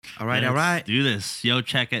All right. Let's do this. Yo,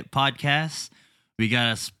 check it podcast. We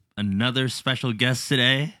got another special guest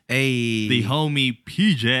today. Hey. The homie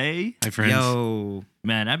PJ. Hi, friends. Yo.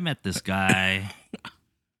 Man, I met this guy.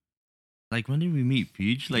 Like, when did we meet,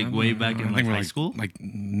 Peach? Like, way back in like, high school?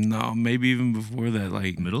 No, maybe even before that.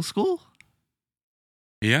 Like, middle school?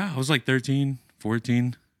 yeah, I was like 13,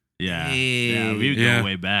 14. Yeah. Hey. Yeah, we Yeah. go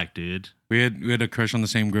way back, dude. We had a crush on the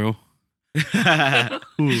same girl.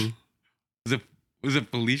 Who? Was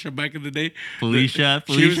it Felicia back in the day? Felicia.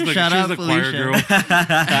 She was the, shout she was out the Felicia. choir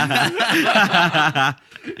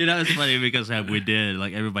girl. You know, it's funny because we did.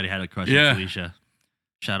 Like, everybody had a crush on Yeah. Felicia.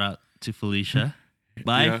 Shout out to Felicia.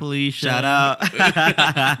 Bye, Yeah. Felicia. Shout out.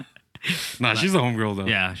 Nah, she's a homegirl though.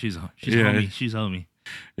 Yeah, she's Yeah. homie. She's homie.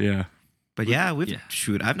 Yeah. But yeah, Yeah.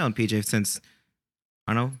 I've known PJ since,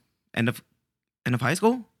 I don't know, end of high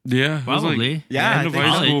school? Yeah. it was like- Probably. Yeah, end of I think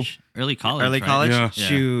high so. school. Early college. Early right? college? Yeah.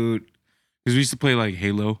 Shoot. Because we used to play like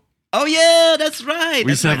Halo. Oh, yeah, that's right.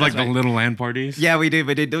 We used to have like that's the right. little LAN parties. Yeah, we did.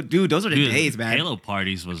 Dude, those are the Dude, days, man. Halo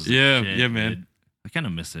parties was the Yeah, shit, yeah, man. dude. I kind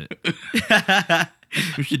of miss it.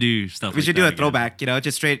 We should do stuff. We like should do that a again. throwback,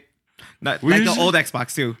 just straight, like We the just- old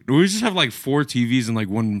Xbox, too. We just have like 4 TVs in like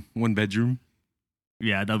one bedroom.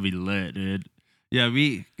 Yeah, that'd be lit, dude. Yeah,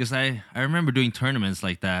 because I remember doing tournaments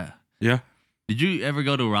like that. Yeah. Did you ever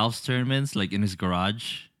go to Ralph's tournaments, like in his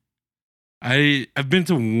garage? I've been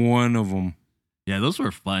to one of them. Yeah, those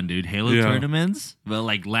were fun, dude. Halo Yeah. tournaments, but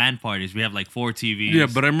like LAN parties. We have like 4 TVs. Yeah,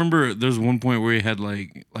 but I remember there's one point where he had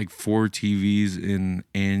like 4 TVs in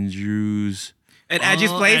Andrew's And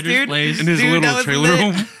Angie's Place, Andrew's dude. Place. in his Dude, that little was trailer lit.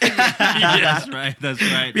 home. That's right. That's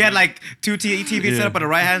right. We had dude. like 2 TVs set Yeah. up on the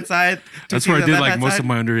right hand side. 2 That's TVs where I on did the like left-hand most side. of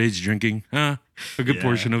my underage drinking. A good Yeah.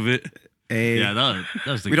 portion of it. Hey, Yeah, that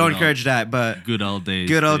was the we don't good encourage that, but old, good old days.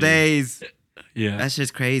 good old dude. days. Yeah. That's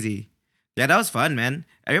just crazy. Yeah, that was fun, man.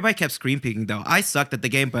 Everybody kept screen peeking though. I sucked at the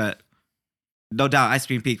game, but no doubt I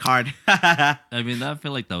screen peeked hard. I mean, I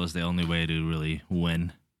feel like that was the only way to really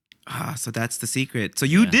win. So that's the secret. So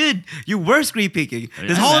you Yeah. you were screen peeking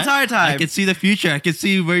this Yeah, whole man. entire time. I can see the future. I can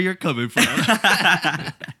see where you're coming from.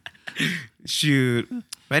 Shoot.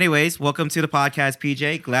 But anyways, welcome to the podcast,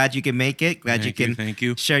 PJ. Glad you can make it. Glad you can Thank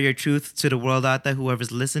you. share your truth to the world out there,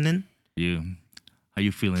 whoever's listening. How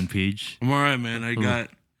you feeling, Peach? I'm all right, man. I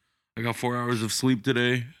got 4 hours of sleep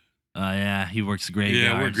today. Yeah, he works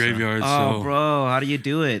graveyard. Yeah, we're graveyard. Oh, so bro, how do you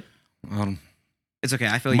do it? It's okay.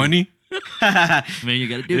 I feel money. Man, you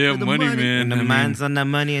gotta do it Yeah, for the money, money. man. And the I mean, man's on the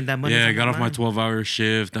money, and that money. yeah, I got off my 12-hour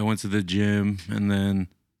shift. I went to the gym, and then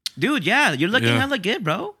Dude, yeah, you're looking Yeah. hella good,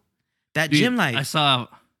 bro. That Dude, gym life. I saw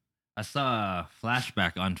a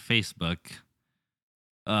flashback on Facebook.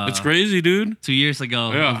 it's crazy, dude. 2 years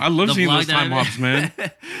ago. Yeah, I love the seeing vlog those that I time made- hops, man.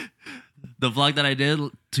 The vlog that I did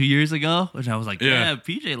 2 years ago, which I was like, Yeah. yeah,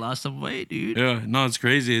 PJ lost some weight, dude. Yeah, no, it's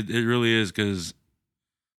crazy. It really is because,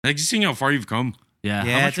 like, you seeing how far you've come. Yeah,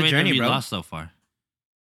 Yeah, how much it's a weight journey, have you bro. lost so far?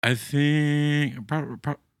 I think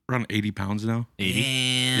probably around 80 pounds now.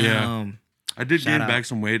 80? Damn. I did Shout gain out. back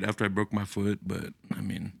some weight after I broke my foot, but I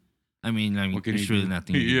mean, I mean, what can there's you really do?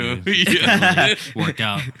 nothing you Yeah, can do. yeah. Really work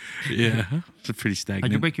out. Yeah, it's pretty stagnant.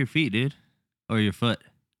 How'd you break your feet, dude? Or your foot?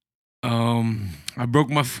 I broke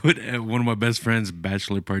my foot at one of my best friend's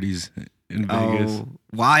bachelor parties in Vegas. Oh,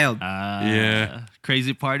 wild. Yeah.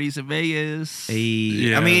 Crazy parties in Vegas. Hey.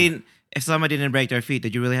 Yeah. I mean, if somebody didn't break their feet,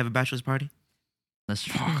 did you really have a bachelor's party? That's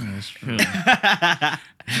true. That's true.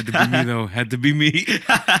 Had to be me though. Had to be me.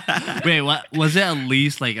 Wait, what was it? At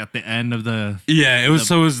least like at the end of the. Yeah, it was.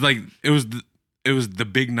 So it was like it was the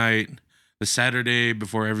big night, the Saturday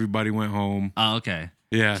before everybody went home. Oh, okay.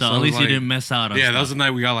 Yeah, So it at was least you like- didn't miss out on. Yeah, stuff. that was the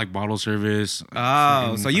night we got like bottle service.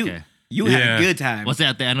 Oh, so you Okay. you had Yeah. a good time. Was it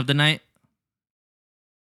at the end of the night?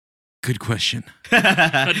 Good question, You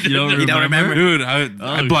You don't remember? dude. I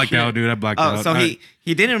Oh, blacked shit. out, dude. I blacked Oh, out. so I,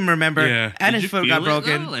 he didn't remember, Yeah. and Did his you foot feel got it,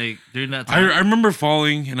 broken. though? Like during that I time. remember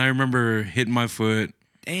falling, and I remember hitting my foot.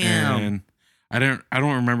 Damn. And I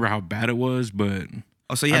don't remember how bad it was, but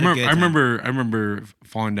Oh, so you I had remember, a good I remember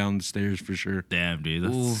falling down the stairs for sure. Damn, dude, that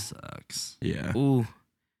Ooh. sucks. Yeah, time. Ooh.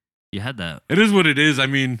 You had that. it is what it is. I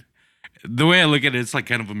mean, the way I look at it, it's like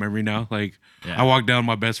kind of a memory now. Like Yeah. I walked down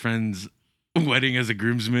my best friend's wedding as a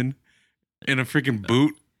groomsman in a freaking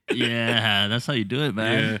boot. Yeah, that's how you do it,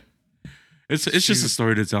 man. Yeah, it's just a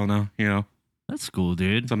story to tell now. You know, That's cool,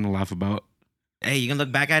 dude. something to laugh about. Hey, you can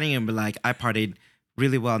look back at it and be like, I partied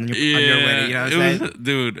really well on your wedding. You know what I'm it saying? was,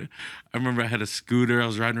 dude. I remember I had a scooter. I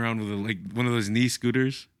was riding around with like one of those knee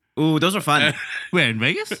scooters. Ooh, those are fun. Where in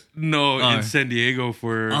Vegas? No, Oh. in San Diego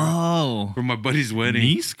for Oh, my buddy's wedding.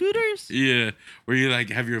 knee scooters? Yeah, where you like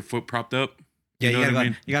have your foot propped up. Yeah, You know what I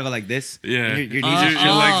mean? you gotta go like this. Yeah. Your knees Your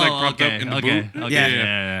are legs like propped up in the okay, boot. okay, Yeah.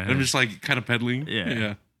 yeah. I'm just like kind of pedaling. Yeah.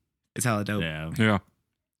 Yeah. It's hella dope. Yeah, Yeah.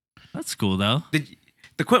 that's cool though.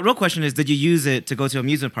 Real question is, did you use it to go to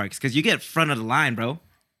amusement parks? Because you get front of the line, bro.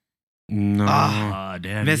 No. Ah. Oh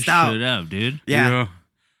damn, Missed you out. should have, dude. Yeah.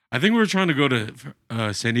 I think we were trying to go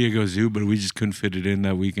to San Diego Zoo, but we just couldn't fit it in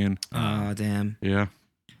that weekend. Oh damn. Yeah.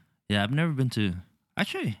 Yeah, I've never been to.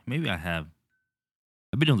 Actually, maybe I have.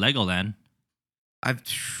 I've been to Legoland. I've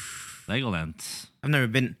Legoland. never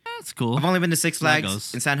been. That's cool. I've only been to Six Flags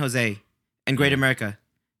Legos. in San Jose and Great America.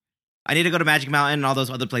 I need to go to Magic Mountain and all those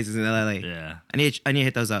other places in LA. Yeah. I need to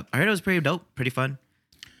hit those up. I heard it was pretty dope, pretty fun.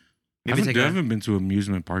 I haven't been to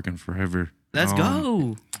amusement park in forever. Let's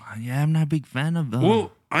go. Yeah, I'm not a big fan of.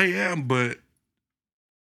 Well, I am, but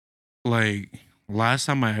like last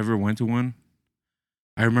time I ever went to one,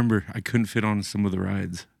 I remember I couldn't fit on some of the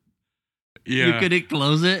rides. Yeah. You couldn't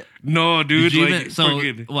close it. No, dude. Did you Like, even- so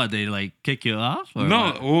fucking- what? They like kick you off? Or no,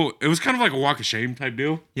 what? well, it was kind of like a walk of shame type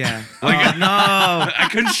deal. Yeah. Like, Oh, no. I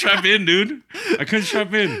couldn't strap in, dude. I couldn't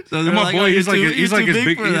strap in. So And they're my like, boy, oh, he's you're like too- he's you're like too as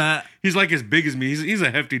big big. for that. He's like as big as me. He's a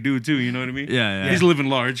hefty dude too. You know what I mean? Yeah, yeah. He's living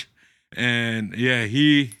large, and yeah,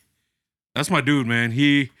 that's my dude, man.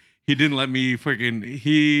 He didn't let me freaking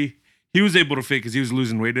he was able to fit because he was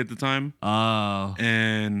losing weight at the time, Oh,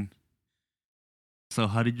 and so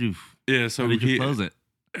how did you? yeah, so How did you close it?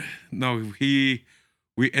 No, we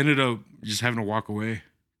ended up just having to walk away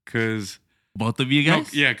because Both of you guys?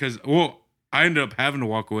 because I ended up having to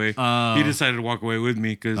walk away. Oh, He decided to walk away with me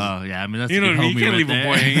because Oh yeah, I mean that's you know what I mean. You can't leave a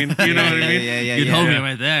boy hanging. You know what I mean? Yeah. Good homie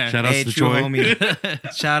right there. Shout out Hey, to true Troy.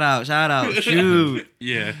 homie. Shout out. Shoot.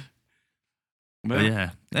 Yeah. But yeah.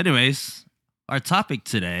 Anyways, our topic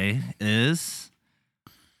today is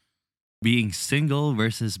being single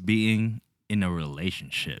versus being in a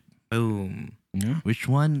relationship. Boom. Yeah. Which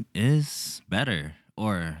one is better,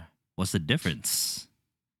 or what's the difference?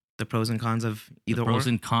 The pros and cons of either The pros or.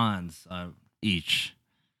 and cons of each.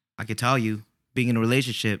 I could tell you, being in a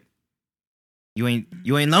relationship, you ain't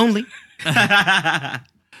lonely.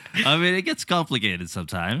 I mean, it gets complicated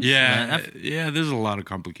sometimes. Yeah. But Yeah. There's a lot of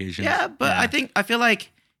complications. Yeah, but Yeah. I feel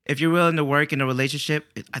like if you're willing to work in a relationship,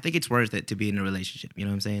 I think it's worth it to be in a relationship. You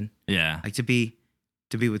know what I'm saying? yeah. Like to be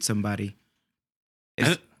with somebody.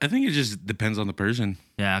 I think it just depends on the person.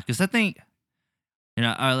 Yeah, because I think, all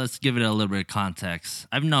right, let's give it a little bit of context.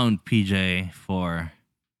 I've known PJ for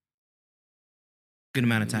Good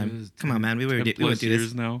amount of time. Come on, man. We 10 went plus through this.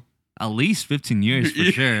 years now. at least 15 years for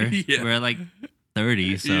Yeah, sure. yeah. We're like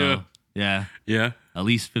 30, so Yeah. yeah, Yeah. at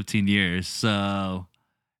least 15 years. So,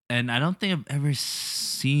 and I don't think I've ever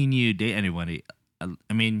seen you date anybody.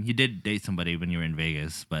 I mean, you did date somebody when you were in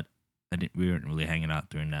Vegas, but we weren't really hanging out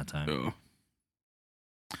during that time. So,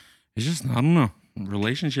 it's just I don't know.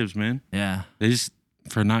 Relationships, man. Yeah, They just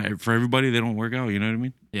for everybody they don't work out. You know what I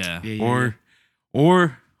mean? yeah, Yeah.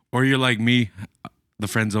 Or you're like me, the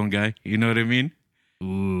friend zone guy. You know what I mean?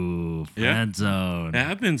 Ooh, Yeah. friend zone. It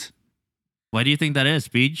happens. Why do you think that is,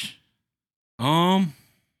 Peach?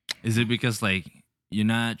 Is it because like you're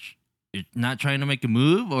not trying to make a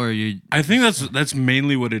move, or you? I think that's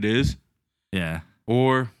mainly what it is. Yeah,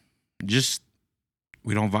 Or just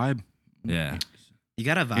we don't vibe. yeah, You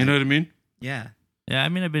gotta vibe. You know what I mean? Yeah. yeah. I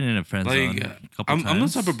mean, I've been in a friend zone Like a couple I'm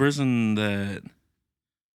times. the type of person that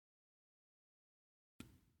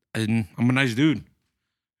I'm a nice dude.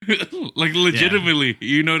 Like legitimately,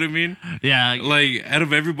 you know what I mean? Yeah, Like out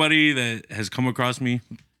of everybody that has come across me,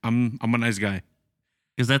 I'm a nice guy.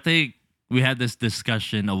 because I think we had this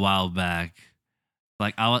discussion a while back.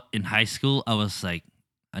 Like in high school, I was like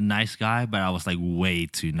a nice guy, but I was like way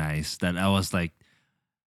too nice. That I was like,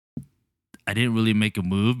 I didn't really make a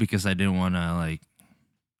move because I didn't want to like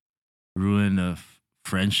ruin a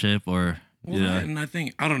friendship or Well, you know. and I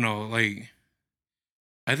think I don't know. Like,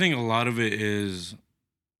 I think a lot of it is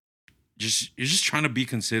you're just trying to be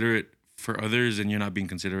considerate for others, and you're not being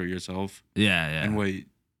considerate yourself Yeah, yeah, and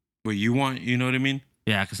what you want. You know what I mean?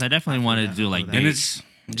 yeah. Because I definitely wanted to do like that. And dates.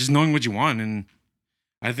 it's just knowing what you want, and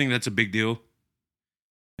I think that's a big deal.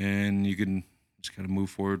 And you can just kind of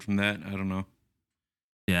move forward from that. I don't know.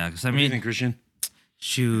 Yeah, because I What do you mean, think, Christian?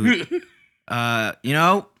 Shoot. You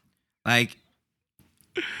know, like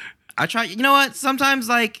I try. You know what? Sometimes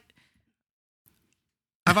like.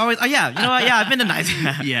 I've always, you know what? Yeah, I've been to nice.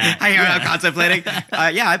 Yeah. I'm contemplating.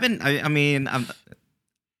 Yeah, I've been. I mean,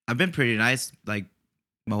 I've been pretty nice like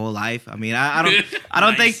my whole life. I mean, I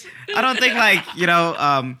don't Nice. think like you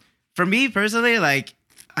know. For me personally, like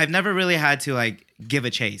I've never really had to like give a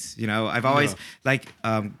chase. You know, I've always No. like.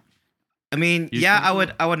 I mean, You yeah,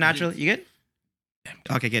 can- I would naturally. You good?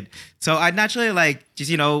 Okay, good. So I naturally like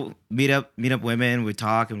just meet up women, we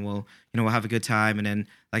talk, and we'll have a good time, and then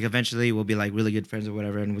like eventually we'll be like really good friends or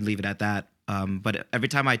whatever, and we'll leave it at that. But every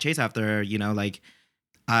time I chase after her, like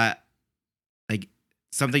I like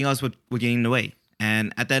something else would get in the way,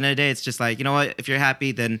 and at the end of the day, it's just like what, if you're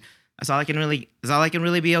happy, then that's all I can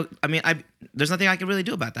really be. I mean, there's nothing I can really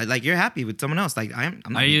do about that. Like you're happy with someone else, like I'm not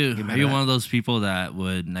Are gonna you get mad are at you that. one of those people that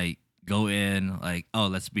would like go in like, oh,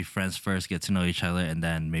 let's be friends first, get to know each other, and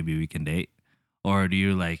then maybe we can date? Or do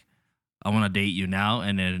you like, I want to date you now,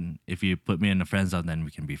 and then if you put me in the friend zone, then we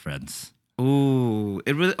can be friends? Ooh,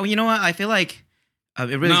 it really. Oh, you know what? I feel like it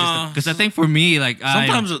really just. No, Because I think for me, like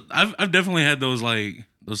sometimes I've definitely had those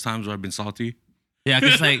times where I've been salty. yeah,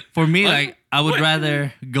 because like for me, What? like I would What?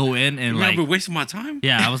 rather go in and Like, like I've been wasting my time.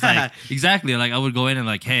 yeah, I was like exactly like I would go in and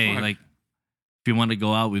like, hey, Fuck. like if you want to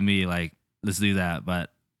go out with me, like let's do that.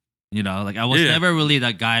 But like I was Yeah. never really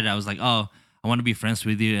that guy that was like, oh, I want to be friends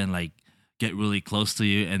with you and like get really close to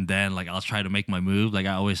you, and then like I'll try to make my move. Like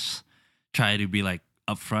I always try to be like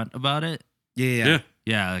upfront about it. Yeah. Yeah.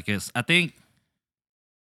 Yeah, because I think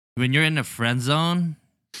when you're in the friend zone,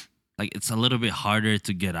 like it's a little bit harder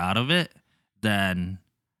to get out of it than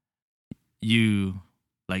you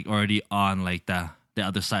like already on like the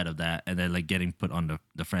other side of that, and then like getting put on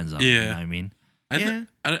the friend zone. You know Yeah. what I mean?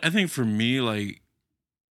 I think for me, like,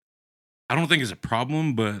 I don't think it's a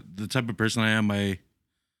problem, but the type of person I am, I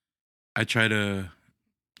try to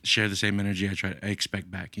share the same energy I expect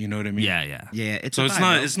back. You know what I mean? Yeah, yeah. Yeah. It's So a it's vibe,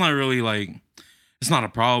 not bro. it's not really like it's not a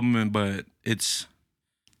problem, but it's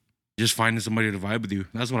just finding somebody to vibe with you.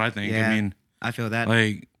 That's what I think. Yeah. I mean, I feel that.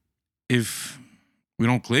 like if we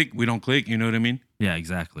don't click, we don't click. You know what I mean? Yeah,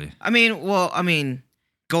 exactly. I mean,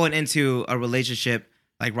 going into a relationship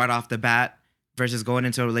like right off the bat versus going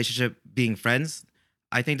into a relationship being friends,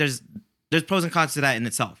 I think there's pros and cons to that in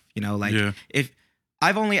itself. Like Yeah. if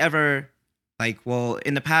I've only ever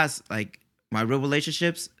in the past, like my real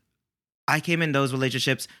relationships, I came in those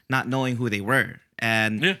relationships not knowing who they were,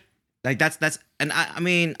 and Yeah. like that's and I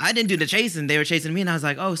mean I didn't do the chasing, they were chasing me, and I was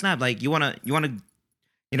like, oh snap, like you wanna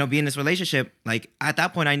be in this relationship. Like at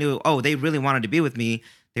that point I knew, oh, they really wanted to be with me,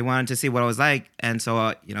 they wanted to see what I was like, and so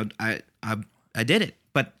I did it.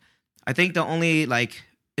 But I think the only like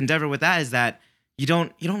endeavor with that is that you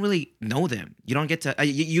don't really know them, you don't get to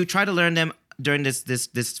you try to learn them during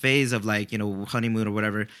this phase of like honeymoon or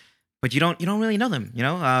whatever, but you don't really know them.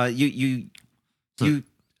 So- You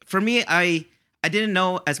for me, I didn't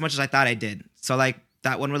know as much as I thought I did. So like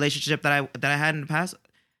that one relationship that I had in the past,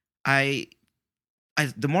 I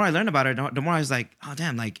the more I learned about her, the more I was like, oh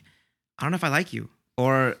damn, like I don't know if I like you,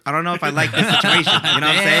 or I don't know if I like this situation. You know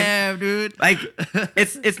what I'm saying? Damn, dude. Like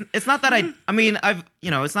it's not that I mean I've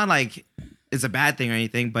it's not like it's a bad thing or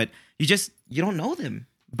anything, but you don't know them.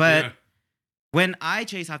 But Yeah. when I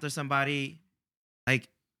chase after somebody, like,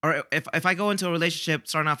 or if I go into a relationship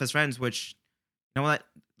starting off as friends, which what,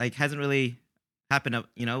 like hasn't really happened up,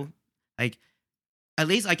 like at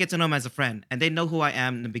least I get to know them as a friend, and they know who I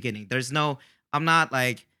am in the beginning. I'm not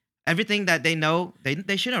like everything that they know,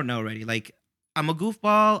 they should know already. Like I'm a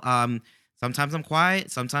goofball. Sometimes I'm quiet,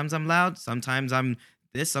 sometimes I'm loud, sometimes I'm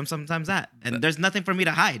this, sometimes that, and there's nothing for me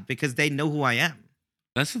to hide because they know who I am.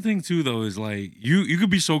 That's the thing too, though, is like you could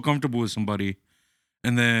be so comfortable with somebody,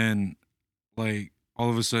 and then like all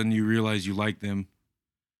of a sudden you realize you like them,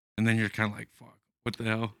 and then you're kind of like, "Fuck, what the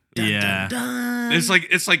hell?" Yeah. Dun. It's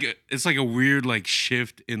like a weird like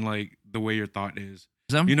shift in like the way your thought is.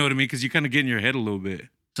 So I'm, You know what I mean? Because you kind of get in your head a little bit.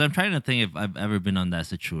 so I'm trying to think if I've ever been on that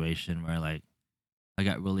situation where like I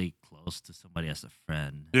got really close to somebody as a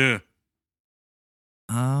friend. Yeah.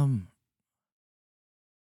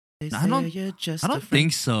 They I don't- say you're just I a don't friend.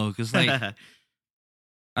 think so, because like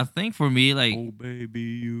I think for me, like, Oh baby,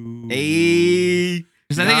 you. Hey,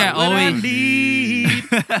 because I think I not what I always need.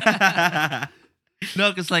 no,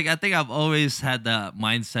 because like I think I've always had the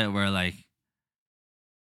mindset where like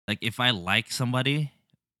if I like somebody,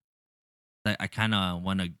 like I kind of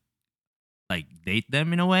want to like date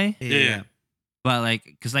them in a way. Yeah. But like,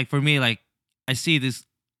 because like for me, like I see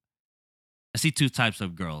two types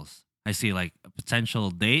of girls. I see like a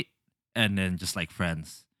potential date and then just like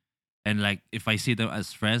friends. And like if I see them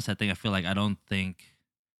as friends, I feel like I don't think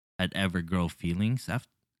I'd ever grow feelings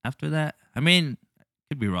after that. I mean, I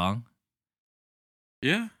could be wrong.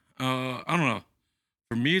 Yeah. I don't know.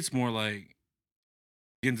 For me, it's more like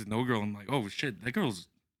getting to know a girl. I'm like, oh shit,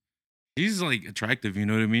 she's like attractive. You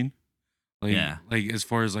know what I mean? Like, Yeah. Like as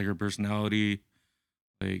far as like her personality,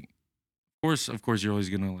 like, of course, you're always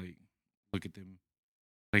gonna like look at them.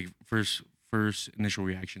 Like first initial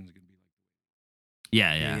reaction is gonna be like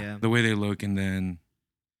Yeah, yeah. yeah. the way they look, and then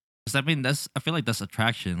 'Cause I mean, I feel like that's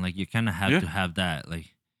attraction. Like you kind of have Yeah. to have that,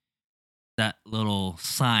 like that little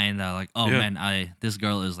sign that, like, oh Yeah. man, this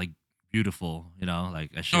girl is like beautiful. You know,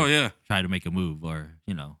 like I should Oh yeah. try to make a move, or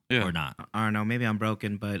Yeah. or not. I don't know. Maybe I'm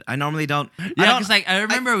broken, but I normally don't. I Yeah, don't. because like I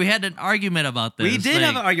remember we had an argument about this. We did like,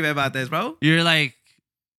 have an argument about this, bro. You're like,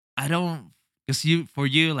 I don't, because for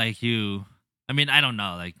you, like I mean, I don't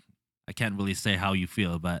know, like I can't really say how you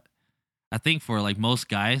feel, but I think for like most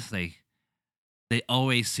guys, like they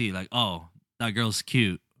always see like, oh, that girl's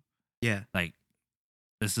cute. Yeah. Like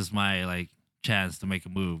this is my like chance to make a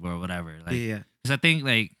move or whatever. Like, Yeah. because I think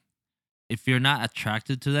like if you're not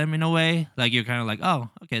attracted to them in a way, like you're kind of like, oh,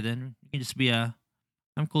 okay, then you can just be I'm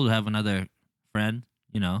cool to have another friend,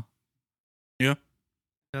 you know?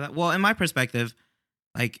 Well, in my perspective,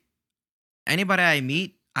 like anybody I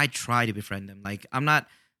meet, I try to befriend them. Like I'm not.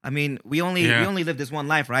 I mean, we only live this one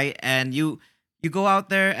life, right? And you go out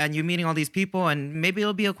there and you're meeting all these people, and maybe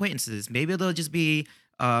it'll be acquaintances, maybe it'll just be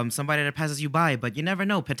somebody that passes you by, but you never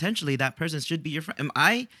know. Potentially, that person should be your friend.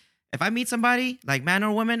 If I meet somebody, like man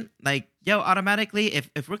or woman, like yo, automatically,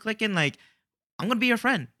 if we're clicking, like I'm gonna be your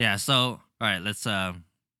friend. Yeah. So, all right, let's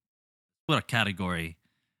put a category.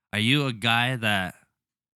 Are you a guy that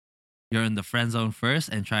you're in the friend zone first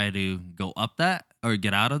and try to go up that or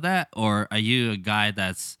get out of that, or are you a guy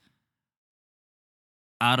that's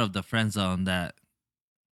out of the friend zone that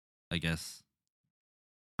I guess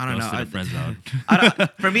I don't goes know. to the friend zone?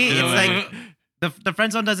 For me, You know it's what I like the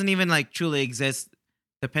friend zone doesn't even like truly exist,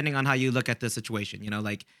 depending on how you look at the situation. You know,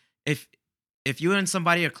 like if you and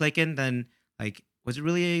somebody are clicking, then like was it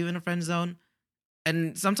really even a friend zone?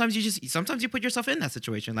 And sometimes you put yourself in that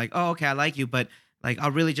situation. Like, oh, okay, I like you, but like I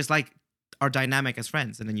really just like our dynamic as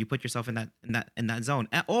friends, and then you put yourself in that zone,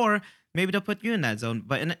 or maybe they'll put you in that zone.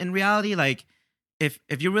 But in reality, like if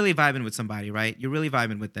you're really vibing with somebody, right? You're really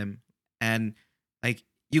vibing with them, and like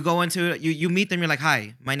you go into it, you meet them, you're like,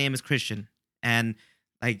 hi, my name is Christian, and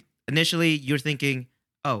like initially you're thinking,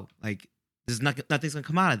 oh, like nothing's gonna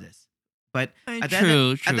come out of this, but at the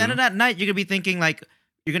end of that night, you're gonna be thinking like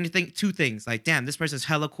you're gonna think two things, like, damn, this person's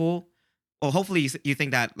hella cool, or hopefully you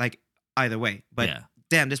think that like either way, but Yeah.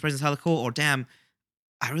 damn, this person's hella cool, or damn,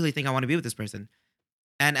 I really think I want to be with this person.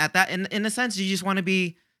 And at that, in a sense, you just want to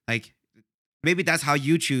be like, maybe that's how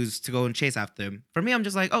you choose to go and chase after them. For me, I'm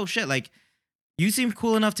just like, oh shit, like you seem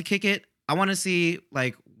cool enough to kick it. I want to see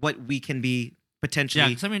like what we can be potentially Yeah,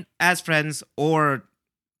 because I mean, as friends or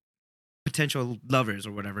potential lovers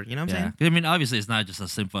or whatever. You know what I'm yeah, saying? 'Cause I mean, obviously, it's not just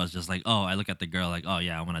as simple as just like, oh, I look at the girl, like, oh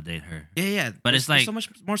yeah, I want to date her. Yeah. But There's it's like, so much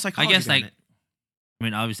more psychology. I guess behind like, I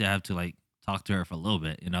mean, obviously, I have to like talk to her for a little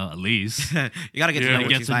bit, at least. it. You gotta get to Yeah. know Like, what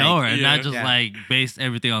get she's to like. know her and Yeah. not just Yeah. like base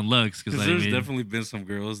everything on looks. Because Because I there's mean, definitely been some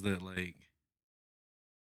girls that like,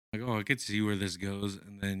 oh, I could see where this goes,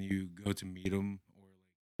 and then you go to meet them, or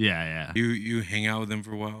yeah. you hang out with them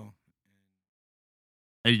for a while,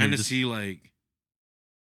 And you're kind of just- see like,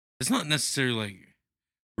 it's not necessarily like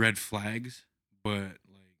red flags, but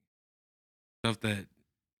like stuff that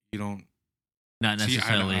you don't not see eye to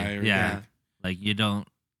necessarily. eye or Yeah, like- like you don't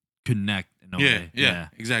connect in a way. yeah,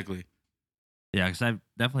 exactly. Yeah, because I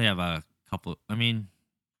definitely have a couple. I mean,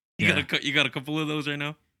 You yeah. got a couple of those right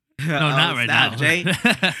now. No, not right now. Jay.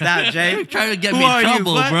 Stop, Jay. You're trying to get Who me in are you,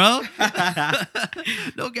 trouble, bud? bro.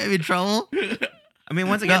 Don't get me in trouble. I mean,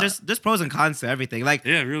 once again, No. there's pros and cons to everything. Like,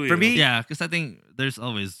 Yeah, really. For me- Yeah, because I think there's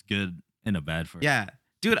always good and a bad for it. yeah,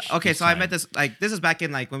 dude. Each- Okay, each so I side. met this. Like, this is back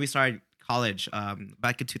in like when we started college.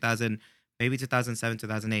 Back in 2000, maybe 2007,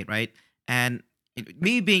 2008, right? And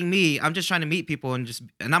me being me, I'm just trying to meet people and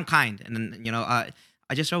I'm kind, and then I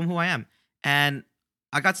just show them who I am. And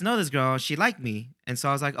I got to know this girl. She liked me, and so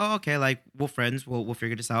I was like, oh, okay, like we're friends. We'll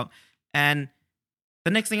figure this out. And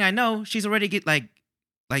the next thing I know, she's already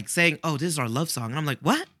like saying, oh, this is our love song, and I'm like,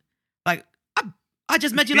 what? Like I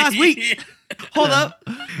just met you last week. Hold up,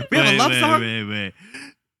 we have a love song. Wait.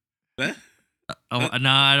 What? Oh, no,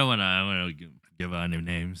 I don't want to give out any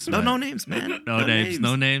names. No, but- no names, man. No names.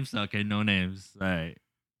 No names. Okay, no names. All right.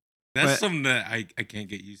 That's But- something that I can't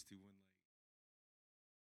get used to.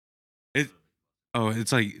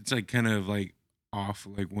 It's like kind of like off,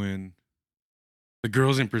 like when the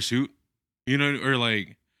girl's in pursuit, or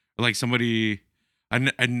like somebody.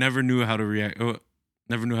 I never knew how to react.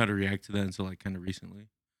 Never knew how to react to that until like kind of recently,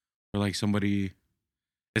 or like somebody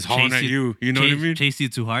is hollering Chase at you- you. You know what I mean? Chase you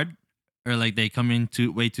too hard, or like they come in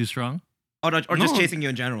way too strong. Or just No. chasing you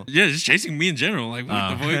in general. Yeah, just chasing me in general. Like what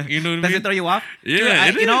Oh. the fuck? You know what I Does mean? it throw you off? Yeah, Dude, I-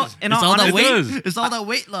 it you know, is. in It's all all that it honesty, weight. does. It's all that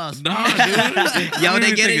weight loss. Nah, bro. dude. yo, I don't they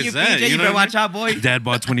even get think it. You it's that, PJ, you you know better what I watch out, boy. Dad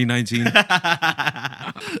bought 2019.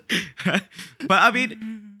 But I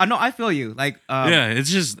mean, I know. I feel you. Like, yeah, it's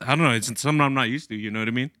just I don't know. It's something I'm not used to. You know what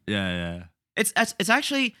I mean? Yeah. it's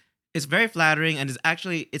actually it's very flattering, and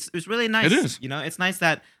it's really nice. It is. You know, it's nice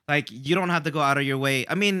that like you don't have to go out of your way.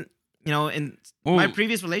 I mean, you know, in my Well,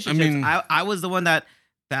 previous relationships, mean- I was the one that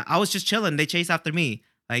I was just chilling. They chase after me.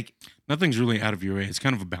 Like, Nothing's really out of your way. It's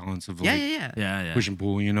kind of a balance of like Yeah. push and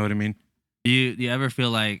pull. You know what I mean? Do you ever feel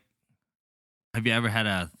like? Have you ever had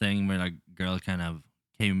a thing where like girl kind of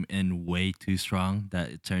came in way too strong that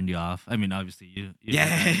it turned you off? I mean, obviously you Yeah.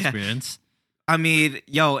 had that experience. I mean,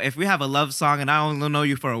 yo, if we have a love song and I only know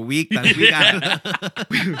you for a week, then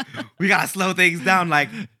we gotta slow things down. Like,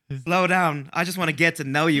 slow down. I just want to get to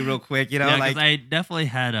know you real quick. You know, Yeah, like, because I definitely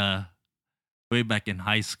had a way back in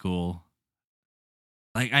high school.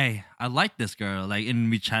 Like I liked this girl, like, and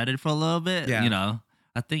we chatted for a little bit. Yeah. You know,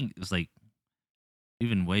 I think it was like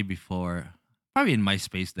even way before, probably in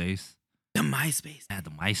MySpace days. the MySpace. Yeah, the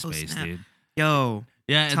MySpace, snap. dude. Yo,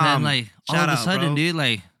 Yeah, and Tom, then like all shout of a out, sudden, bro. dude,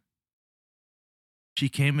 like she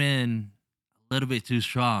came in a little bit too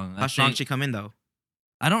strong. how strong she come in though?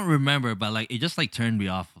 I don't remember, but like it just like turned me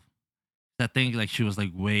off. I think like she was like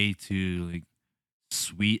way too like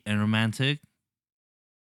sweet and romantic.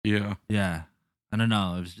 Yeah. Yeah, I don't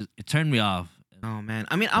know. It turned me off. Oh man,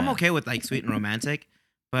 I mean, I'm Yeah. okay with like sweet and romantic,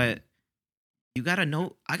 but you gotta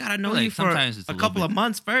know. I gotta know Like, you for sometimes it's a a little couple of bit-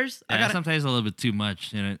 months first. I Yeah, gotta. sometimes a little bit too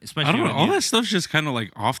much, you know. Especially I don't know. when All you- that stuff's just kind of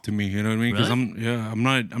like off to me. You know what I mean? Because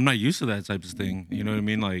Really? I'm not used to that type of thing. You know what I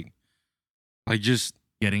mean? Like just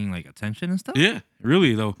getting like attention and stuff. yeah,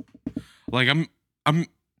 really though. Like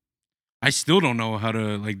I still don't know how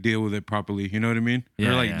to like deal with it properly. You know what I mean?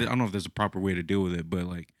 Yeah, or like yeah. I don't know if there's a proper way to deal with it, but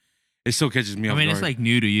like it still catches me I off mean, guard. it's like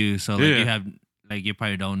new to you, so like Yeah. you have like you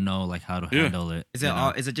probably don't know like how to Yeah. handle it. Is it you know?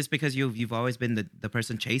 all? Is it just because you've always been the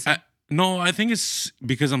person chasing? No, I think it's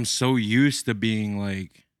because I'm so used to being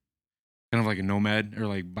like kind of like a nomad or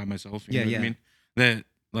like by myself. You Yeah, know what yeah. I mean? That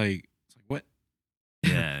like it's like what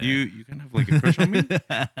Yeah, you kind of have like a crush on me?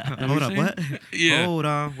 Hold up, saying? what? Yeah. Hold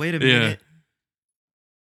on, wait a Yeah. minute.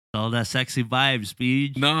 All that sexy vibe,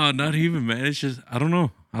 speed. No, not even, man. It's just I don't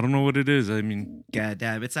know. I don't know what it is. I mean, God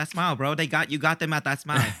damn, it's that smile, bro. You got them at that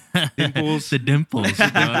smile. Dimples. the dimples,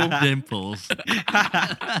 bro. Dimples.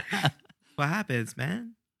 What happens,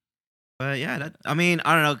 man? But yeah, I mean,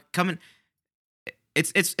 I don't know.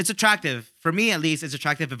 It's attractive for me, at least. It's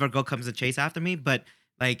attractive if a girl comes to chase after me, but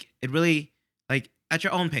like it really like at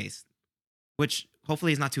your own pace, which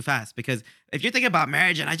hopefully is not too fast. Because if you're thinking about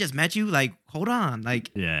marriage and I just met you, like hold on, like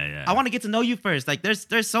Yeah. I want to get to know you first. Like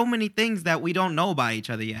there's so many things that we don't know about each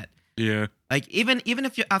other yet. Yeah. Like even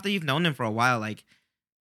if you after you've known them for a while, like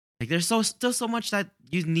there's still so much that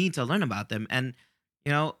you need to learn about them. And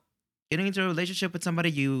you know, getting into a relationship with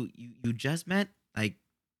somebody you just met, like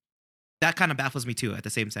that kind of baffles me too. At the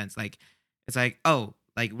same sense, like it's like, oh,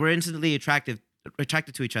 like we're instantly attracted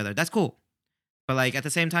to each other. That's cool. But like at the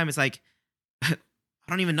same time, it's like I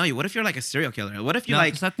don't even know you. What if you're like a serial killer? What if you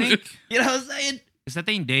like, I think you know what I'm saying? Because I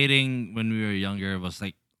think dating when we were younger was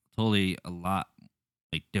like totally a lot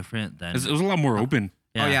like different than. It was a lot more open.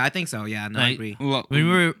 Oh yeah, I think so. Yeah, no, I Like, agree. A lot- When we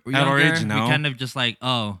were At younger, our age we now. kind of just like,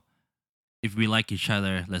 oh, if we like each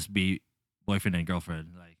other, let's be boyfriend and girlfriend.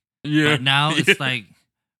 Like, yeah. but now Yeah. it's like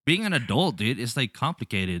being an adult, dude. It's like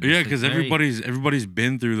complicated. Yeah, It's, like, because very- everybody's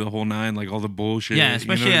been through the whole nine, like all the bullshit. yeah, you know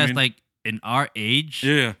especially what I as mean? like in our age,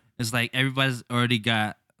 yeah, it's like everybody's already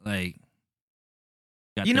got like.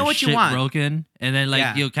 You know their what you shit want. broken, and then like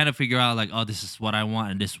Yeah. you'll kind of figure out like, oh, this is what I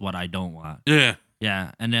want and this is what I don't want. yeah,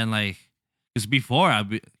 Yeah, and then like, because before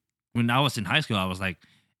when I was in high school, I was like,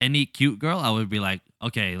 any cute girl, I would be like,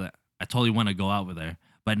 okay, I totally want to go out with her.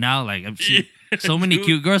 But now, like, I've seen so many Dude.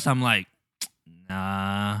 cute girls, I'm like,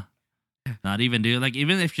 nah, not even, dude. Like,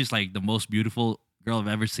 even if she's like the most beautiful girl I've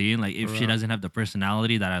ever seen, like, if For she real. doesn't have the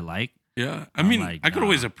personality that I like, Yeah, I I'm mean, like, I could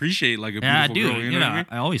always nah. appreciate like a yeah, beautiful dude, girl. you You know, know what I mean?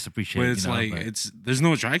 I always appreciate. But it's you know, like but- there's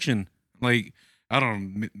no attraction. Like I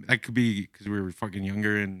don't know. That could be because we were fucking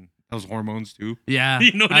younger and that was hormones too. yeah.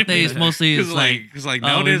 You know what I I think mean? it's mostly it's like, because like oh,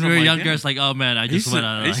 nowadays when we I'm were like, younger, damn. it's like, oh man, I I just used, to, want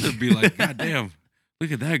I used to be like, God damn,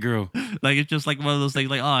 look at that girl. like it's just like one of those things,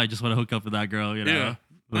 like, oh, I just want to hook up with that girl, you know? Yeah, not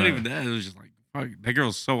But- even that. It was just like, fuck, that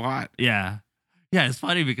girl's so hot. Yeah. Yeah, it's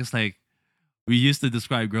funny because like we used to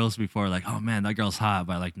describe girls before like, oh man, that girl's hot.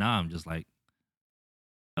 But like now I'm just like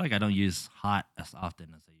I feel like I don't use hot as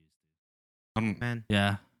often as I used I'm, Man, to.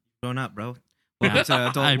 Yeah. grown up, bro. Yeah. Welcome to the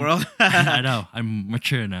adult I'm- world. I know. I'm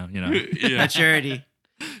mature now, you know. yeah, Maturity.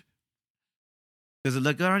 Does it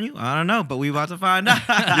look good on you? I don't know, but we about to find out.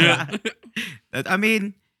 yeah. I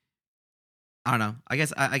mean, I don't know. I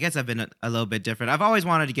guess I've been a little bit different. I've always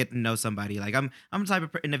wanted to get to know somebody. Like I'm the type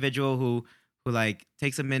of individual who like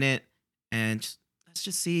takes a minute and just let's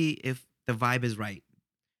just see if the vibe is right.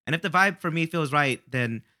 And if the vibe for me feels right,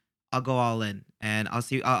 then I'll go all in and I'll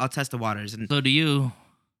see. I'll test the waters. And So do you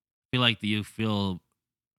feel like you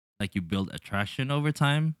build attraction over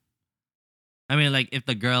time? I mean, like if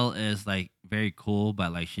the girl is like very cool,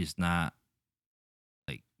 but like she's not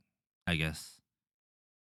like, I guess,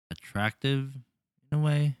 attractive in a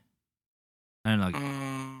way. I don't know.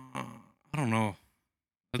 I don't know.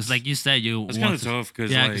 It's like you said, you It's want kind of to, tough because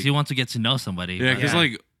yeah, like, because you want to get to know somebody. yeah, but- because Yeah.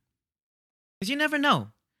 like because you never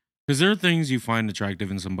know. because there are things you find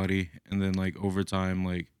attractive in somebody, and then like over time,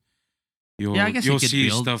 like you'll Yeah, I guess you you'll could see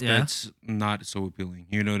build, stuff yeah. that's not so appealing.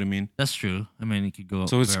 You know what I mean? that's true. I mean, it could go.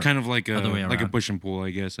 So it's ver- kind of like a other way like a around. push and pull,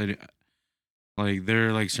 I guess. Like there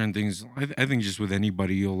are like certain things. I think just with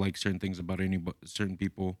anybody, you'll like certain things about certain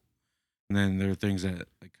people, and then there are things that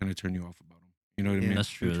like kind of turn you off about them. You know what I Yeah. mean? That's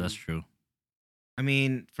true. That's true. I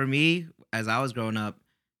mean, for me, as I was growing up,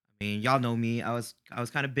 I mean, y'all know me. I was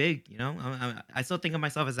kind of big, you know. I still think of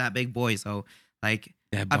myself as that big boy. So like,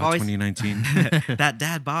 Dad I've bod always 2019. that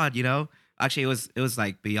dad bod, you know. Actually, it was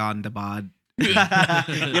like beyond the bod. You know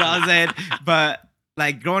what I'm saying? But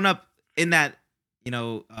like growing up in that, in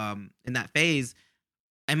that phase,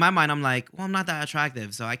 in my mind, I'm like, well, I'm not that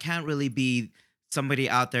attractive, so I can't really be somebody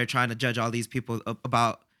out there trying to judge all these people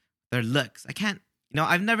about their looks. I can't.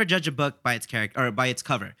 I've never judged a book by its character or by its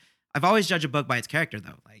cover. I've always judged a book by its character,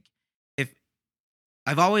 though. Like, if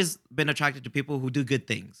I've always been attracted to people who do good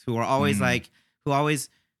things, who are always who always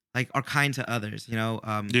are kind to others.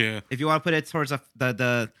 Yeah. If you want to put it towards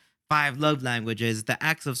the 5 love languages, the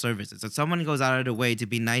acts of services. If someone goes out of their way to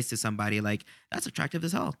be nice to somebody, like that's attractive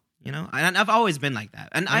as hell. And I've always been like that,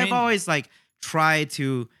 and I I've mean- always tried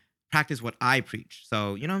to practice what I preach.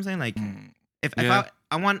 So you know what I'm saying? Like, if Yeah.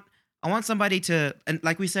 I want somebody to, and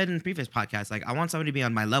like we said in previous podcasts, like I want somebody to be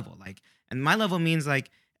on my level. Like, and my level means like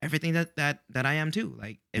everything that I am too.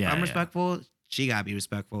 Like, if Yeah, I'm yeah. respectful, she gotta be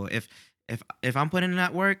respectful. If I'm putting in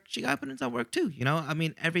that work, she gotta put in that work too. I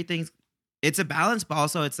mean, it's a balance, but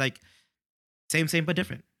also it's like same but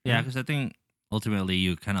different. Yeah, because I think ultimately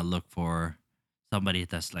you kind of look for somebody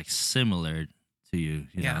that's like similar to you.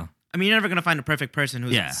 You Yeah. know. I mean, you're never gonna find a perfect person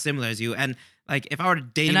who's Yeah. similar as you. And like, if I were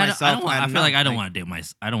dating And I myself, don't want, I I'm feel not, like I don't want to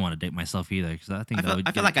date I don't want to date myself either because I think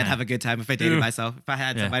I feel like I'd have a good time if I dated Yeah. myself. If I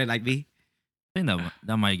had Yeah. somebody like me. I think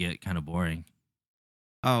that might get kind of boring.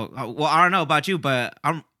 Well, I don't know about you, but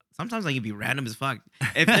sometimes like you'd be random as fuck.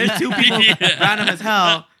 If there's 2 people Yeah. random as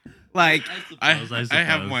hell, like I suppose.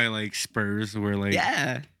 have my like spurs where like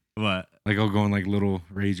yeah, What? like I'll go on like little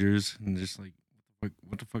ragers and just like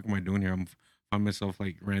what the fuck am I doing here? I'm find myself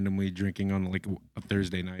like randomly drinking on like a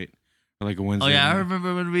Thursday night or like a Wednesday. Oh yeah, I night.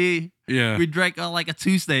 remember when we Yeah. drank on like a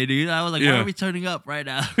Tuesday, dude. I was like, why Yeah. are we turning up right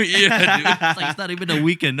now? Yeah, dude. It's like it's not even a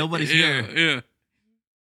weekend. Nobody's yeah, here. yeah.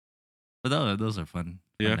 But those are fun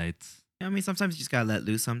Yeah. nights. I mean, sometimes you just gotta let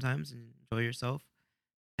loose sometimes and enjoy yourself.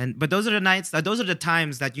 But those are the nights, those are the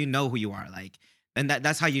times that you know who you are, like, and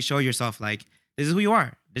that's how you show yourself, like, this is who you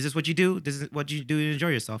are. This is what you do. This is what you do to enjoy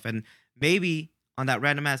yourself. And maybe on that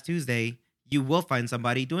random ass Tuesday, you will find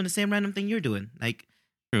somebody doing the same random thing you're doing. Like,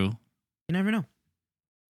 True. you never know. So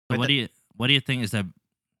But what do you think is that?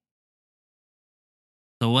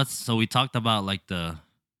 So we talked about like the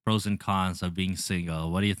pros and cons of being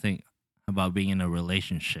single. What do you think about being in a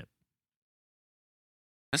relationship?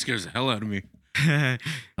 That scares the hell out of me. Oh It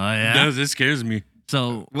yeah. does. It scares me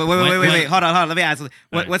wait. When- Hold on. Let me ask.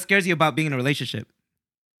 Right. What scares you about being in a relationship?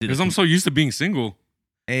 because I'm so used to being single.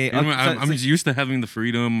 Hey, You know, I'm just used to having the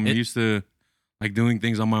freedom. I'm It- used to like doing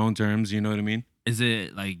things on my own terms. You know what I mean? Is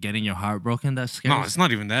it like getting your heart broken that scares? No, it's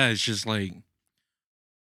not even that. It's just like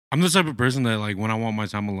I'm the type of person that like when I want my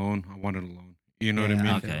time alone, I want it alone. You know what I Yeah,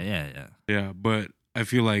 mean? Okay. Yeah. Yeah, but I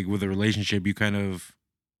feel like with a relationship, you kind of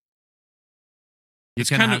You it's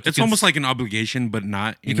kinda kind have of to it's almost like an obligation, but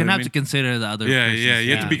not. You know can what I have mean? to consider the other. Yeah, person's yeah.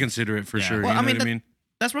 You have to be feelings. considerate for Yeah. sure. Well, you I know mean, what I mean?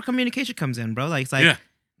 that's where communication comes in, bro. Like, it's like, Yeah,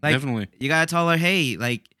 like definitely. you gotta tell her, hey,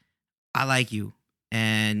 like, I like you,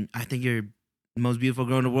 and I think you're the most beautiful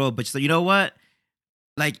girl in the world. But so you know what?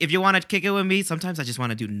 Like, if you want to kick it with me, sometimes I just want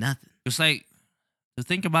to do nothing. It's like to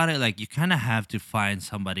think about it, like you kind of have to find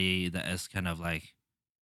somebody that is kind of like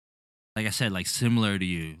I said, like similar to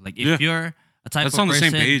you. Like if Yeah. you're a type That's of on the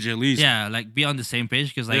person, same page at least. yeah, like be on the same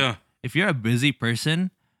page because like yeah, if you're a busy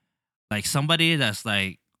person, like somebody that's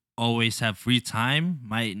like always have free time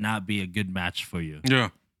might not be a good match for you. yeah,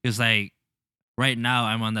 Because like right now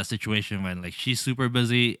I'm on that situation when like she's super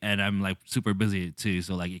busy and I'm like super busy too.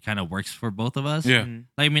 So like it kind of works for both of us. yeah. Mhm.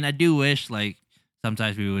 Like I mean I do wish like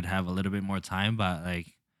sometimes we would have a little bit more time, but like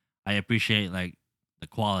I appreciate like the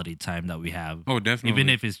quality time that we have. Oh, definitely. Even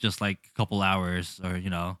if it's just like a couple hours or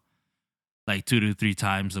like 2 to 3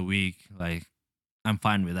 times a week, like I'm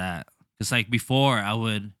fine with that. Cause like before I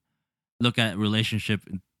would look at relationship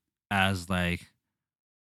as like,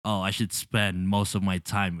 oh, I should spend most of my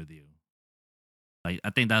time with you. Like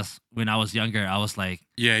I think that's when I was younger. I was like,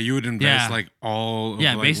 Yeah, you would invest Yeah. like all of,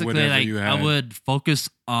 yeah, like, basically whatever like you I had. would focus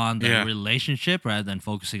on the Yeah. relationship rather than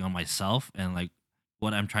focusing on myself and like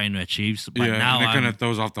what I'm trying to achieve. So, but Yeah, now and it kind I'm of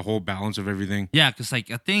throws off the whole balance of everything. yeah, because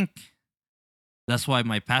like I think that's why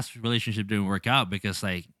my past relationship didn't work out because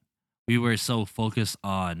like we were so focused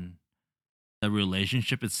on the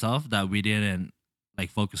relationship itself that we didn't like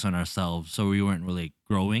focus on ourselves. So we weren't really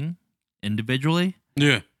growing individually.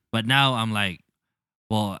 Yeah, But now I'm like,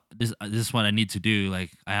 well, this is what I need to do.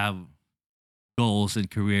 Like I have goals and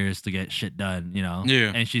careers to get shit done, you know?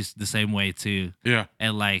 Yeah. And she's the same way too. yeah.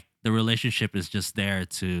 And like the relationship is just there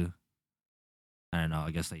to I don't know,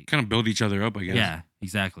 I guess like Kind of build each other up, I guess. yeah,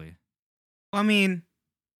 exactly. Well, I mean,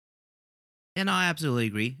 I absolutely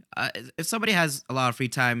agree. If somebody has a lot of free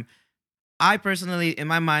time, I personally, in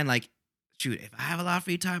my mind, like, shoot, if I have a lot of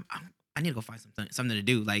free time, I need to go find something to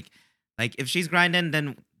do. Like if she's grinding,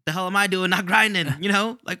 then the hell am I doing not grinding? You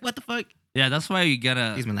know, like what the fuck? Yeah, that's why you gotta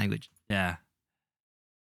Excuse my language. yeah.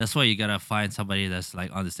 That's why you gotta find somebody that's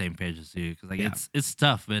like on the same page as you. Cause like Yeah. it's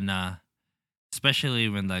tough when especially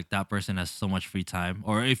when like that person has so much free time.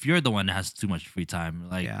 Or if you're the one that has too much free time.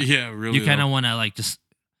 Like Yeah. Yeah, really. you kinda though. wanna like just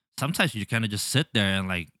sometimes you kinda just sit there and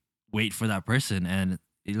like wait for that person and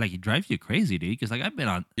it drives you crazy, dude. Cause like I've been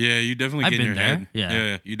on Yeah, you definitely I've get in your been there, head.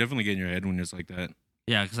 yeah. You definitely get in your head when it's like that.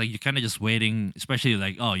 yeah, because like you're kind of just waiting, especially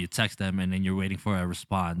like oh you text them and then you're waiting for a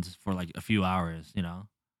response for like a few hours, you know?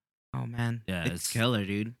 Oh man, Yeah, it's killer,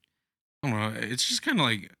 dude. I don't know. It's just kind of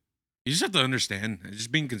like you just have to understand.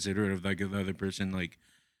 Just being considerate of like the other person. Like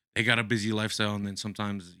they got a busy lifestyle, and then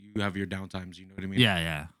sometimes you have your downtimes. You know what I mean? Yeah,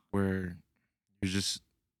 yeah. Where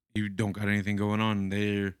you don't got anything going on.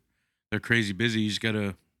 They're crazy busy. You just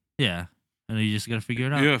gotta Yeah. And you just gotta figure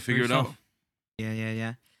it out. yeah for figure it out. yourself.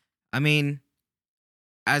 Yeah. I mean,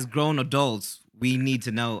 as grown adults, we need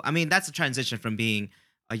to know. I mean, that's a transition from being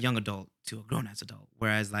a young adult to a grown ass adult.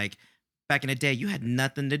 Whereas, like back in the day, you had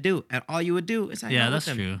nothing to do, and all you would do is hang Yeah, out that's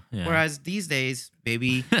with them. true. Yeah. Whereas these days,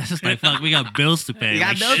 baby, it's just like fuck, we got bills to pay. you got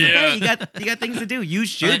like, bills to shit. pay. You got things to do. You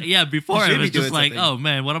should. Yeah, before should it be was just doing like, something. oh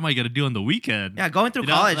man, what am I gonna do on the weekend? Yeah, going through You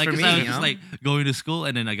know? college like, for 'cause me. I was You know? just like going to school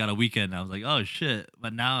and then I got a weekend. I was like, oh shit.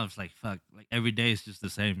 But now it's like fuck, like every day is just the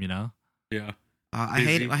same, you know? Yeah. I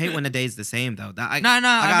busy. hate when the day's the same though. I No, I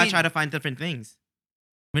gotta mean, try to find different things.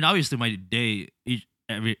 I mean, obviously, my day,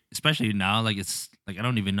 especially now, like it's like I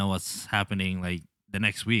don't even know what's happening like the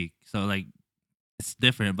next week. So like, it's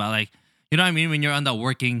different. But like, you know what I mean? When you're on that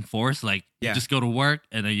working force, like Yeah. you just go to work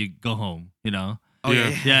and then you go home. You know? Oh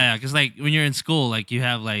Yeah. Yeah, because like when you're in school, like you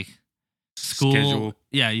have like school. Schedule.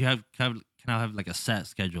 Yeah, you kind of have like a set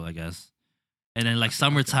schedule, I guess. And then like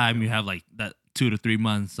summertime, you have like that 2 to 3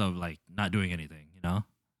 months of like not doing anything. You know?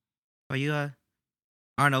 But you, I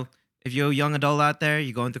don't know. If you're a young adult out there,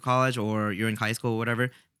 you're going to college or you're in high school or whatever,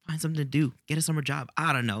 find something to do. Get a summer job.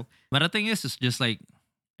 I don't know. But the thing is, it's just like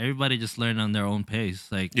everybody just learn on their own pace.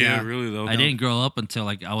 Like Yeah, Yeah. really though. I didn't grow up until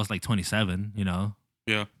like I was like 27. You know,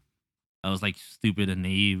 Yeah. I was like stupid and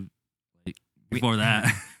naive like We- before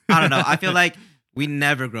that. I don't know. I feel like we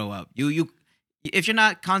never grow up. If you're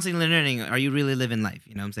not constantly learning, are you really living life?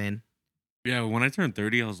 You know what I'm saying? Yeah, when I turned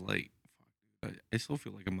 30, I was like, fuck, I still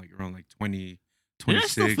feel like I'm like around like 20, Dude, I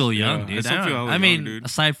 26. still feel young, Yeah, dude. I still feel I young, mean, dude.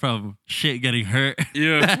 aside from shit getting hurt.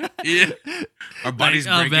 Yeah, yeah. Our bodies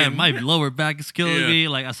like, oh man, breaking. my lower back is killing Yeah. me.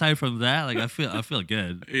 Like aside from that, like I feel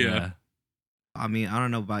good. Yeah. I mean, I don't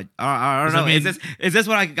know about. I don't 'Cause I know. mean- Is this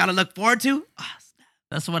what I gotta look forward to? Ah, snap.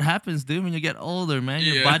 That's what happens, dude. When you get older, man,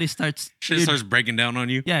 your Yeah. body starts. Shit you're- starts breaking down on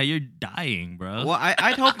you. Yeah, you're dying, bro. Well,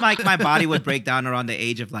 I'd hope my body would break down around the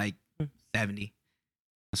age of like 70.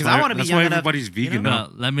 That's 'Cause I wanna be that's young why enough, everybody's vegan know? now.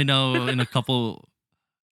 But let me know in a couple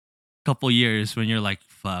years when you're like,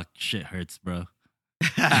 fuck, shit hurts, bro.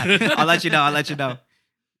 I'll let you know. You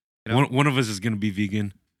know? One of us is gonna be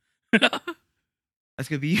vegan. That's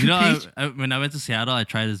gonna be you, You know, Peach. when I went to Seattle, I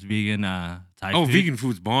tried this vegan Thai Oh, food. vegan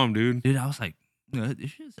food's bomb, dude. Dude, I was like,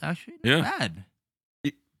 this shit's actually not Yeah. bad.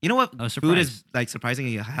 You know what? I was Food is surprised. like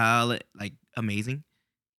surprisingly hell like amazing.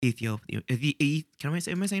 Ethiopia. Am I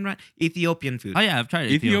saying right? Ethiopian food. Oh yeah, I've tried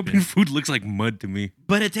Ethiopian Ethiopian. food looks like mud to me.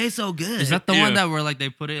 But it tastes so good. Is that the Yeah. one that where like they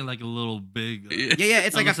put it in like a little big? Yeah,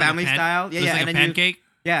 it's like a looks like a family pan- style. Yeah, looks yeah. like and a then pancake.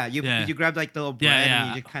 you Yeah. grab like the little bread Yeah, yeah.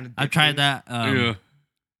 and you just kind of. I've tried that. Yeah.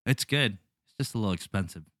 It's good. It's just a little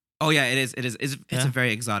expensive. Oh yeah, it is. It's Yeah. a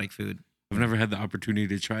very exotic food. I've never had the opportunity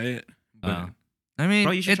to try it. But Oh. I mean,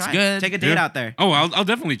 Bro, you should it's try good. it. Take a date Yeah. out there. oh, I'll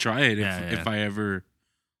definitely try it Yeah, if I ever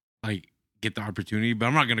like get the opportunity, but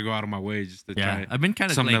I'm not gonna go out of my way just to Yeah, try. I've been kind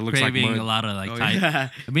of something like that looks like craving mud. a lot of like Oh, Thai. yeah.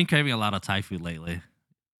 I've been craving a lot of Thai food lately.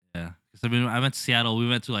 Yeah, because I went to Seattle. We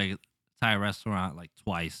went to like a Thai restaurant like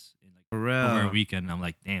twice in like For over a real. weekend. I'm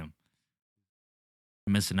like, damn,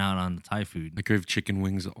 I'm missing out on the Thai food. I crave chicken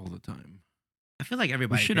wings all the time. I feel like We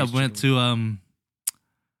everybody should have craves went chicken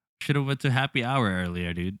to Happy Hour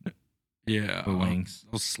earlier, dude. Yeah, For wings.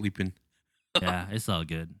 I was sleeping. Yeah, it's all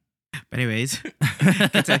good. wings. But anyways,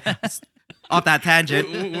 off that tangent.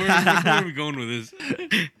 Where are we going with this?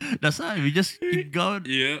 That's not. We just keep going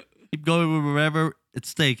Yeah. wherever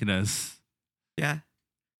it's taking us. Yeah.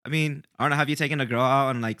 I mean, Arnold, have you taken a girl out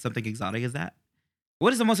on like something exotic? Is that?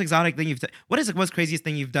 What is the most exotic thing you've what is the most craziest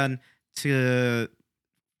thing you've done to,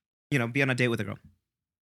 be on a date with a girl?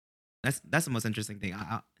 That's the most interesting thing.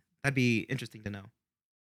 That'd be interesting to know.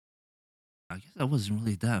 I guess I wasn't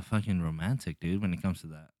really that fucking romantic, dude. When it comes to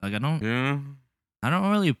that, like, Yeah. I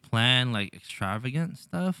don't really plan like extravagant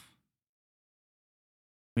stuff.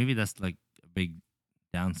 Maybe that's like a big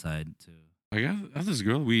downside to. Like I had this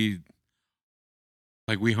girl, we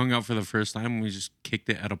hung out for the first time. We just kicked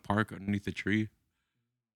it at a park underneath a tree.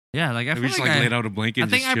 Yeah, like I We feel just like like I, laid out a blanket I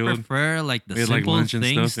and think just I chilled. prefer like the We had, like, simple lunch and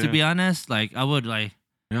things. stuff, To yeah. be honest, like I would like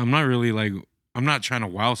Yeah, I'm not really like I'm not trying to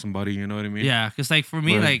wow somebody. You know what I mean? yeah, because like for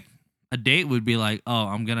me, But- like a date would be like, oh,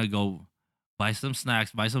 I'm gonna go buy some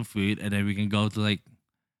snacks, buy some food, and then we can go to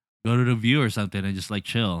the view or something and just like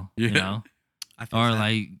chill, you Yeah. know, I feel or that.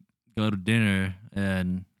 like go to dinner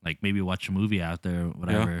and like maybe watch a movie out there or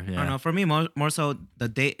whatever. Yeah, I don't know. For me, more so the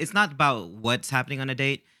date. It's not about what's happening on a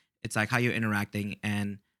date. It's like how you're interacting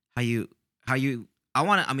and how you. I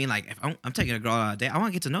want to. I mean, like if I'm taking a girl on a date, I want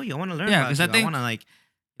to get to know you. I want to learn. Yeah, about 'cause you. I think- want to like,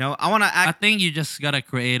 I want to I act. think you just gotta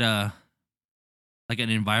create an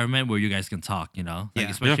environment where you guys can talk, you know, like Yeah.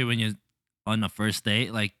 especially when you're on the first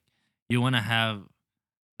date, like you want to have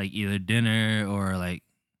like either dinner or like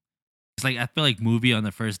it's like I feel like movie on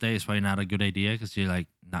the first date is probably not a good idea because you're like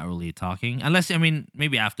not really talking unless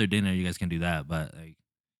maybe after dinner you guys can do that, but like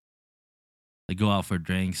go out for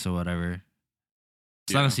drinks or whatever.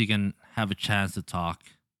 As long Yeah. as you can have a chance to talk,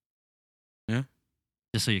 Yeah.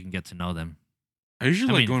 just so you can get to know them. I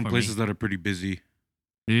usually I like mean, going for places me. that are pretty busy.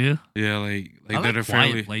 Do you? Yeah, like I that like are quiet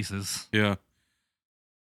fairly. places. Yeah.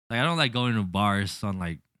 Like I don't like going to bars on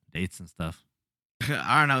like dates and stuff.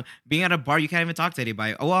 I don't know. Being at a bar, you can't even talk to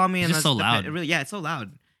anybody. Oh well, I mean, It's just that's so loud. It really, yeah, it's so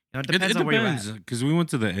loud. It It depends on where you're depends at. because we went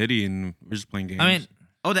to the Eddie and we're just playing games. I mean,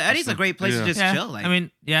 Oh, the Eddie's a great place Yeah. to just yeah, chill. Like, I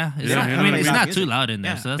mean, yeah, it's Yeah, not, you I know mean, what I it's mean? not Music. too loud in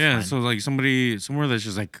there, Yeah. so that's yeah, fine. so like somewhere that's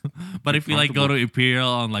just like. But if you like go to Imperial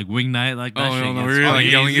on like wing night, like that Oh, shit no, no, gets we're, like, crazy.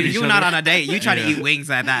 yelling at each you're other. not on a date. You try to Yeah. eat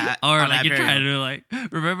wings at that. Or on like that you're trying period. to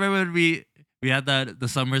like remember when we had the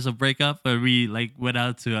summers of breakup where we like went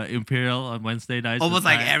out to Imperial on Wednesday nights. Almost and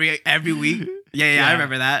like tried- every week. Yeah, I Yeah.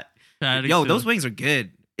 remember that. tried Yo, to- those wings are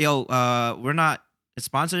good. Yo, we're not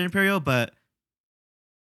sponsored Imperial, but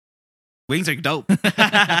wings are dope.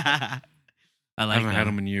 I I like haven't had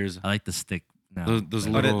them in years. I like the stick now. Those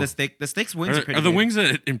Oh, little. the sticks wings are, Are, pretty are the good. wings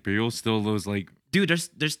at Imperial still those like? Dude, there's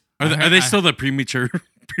Are, I are heard- they I- still the premature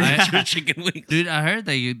chicken wings? Dude, I heard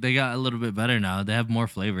they got a little bit better now. They have more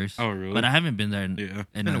flavors. Oh really? But I haven't been there in, yeah.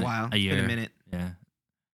 in been a while. A year. Been a minute. Yeah,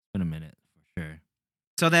 it's been a minute for sure.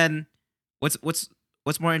 So then, what's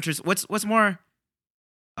more interest? What's more?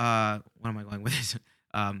 What am I going with this?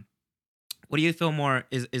 What do you feel more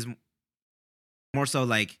is more so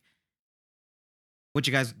like? What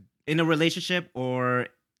you guys in a relationship or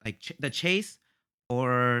like the chase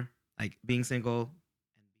or like being single?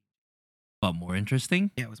 But more interesting.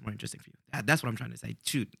 Yeah, what's more interesting for you? That's what I'm trying to say.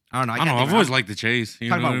 Shoot, I don't know. I can't don't know. think I've of- always liked the chase. You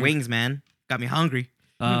talking know about what I mean? wings, man. Got me hungry.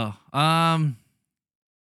 Oh,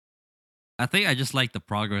 I think I just like the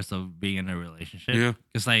progress of being in a relationship. Yeah.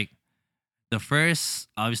 Because like the first,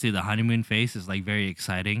 obviously the honeymoon phase is like very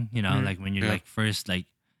exciting. You know, Mhm. like when you're Yeah. like first like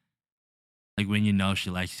when you know she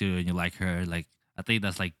likes you and you like her. Like I think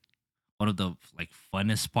that's like one of the like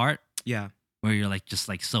funnest part Yeah, where you're like just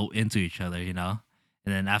like so into each other. You know,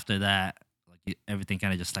 and then after that. Everything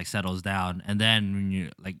kind of just like settles down, and then when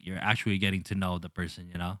you're actually getting to know the person,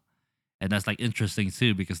 you know, and that's like interesting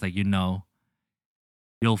too because like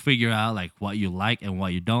you'll figure out like what you like and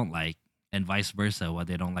what you don't like, and vice versa, what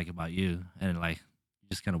they don't like about you, and like you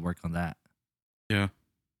just kind of work on that Yeah.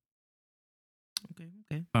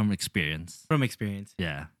 okay. from experience. From experience.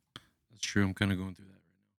 Yeah. That's true. I'm kind of going through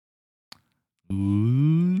that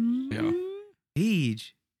Ooh. Yeah.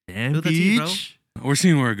 Peach. Damn, Spill the tea, bro. Peach. right now. We're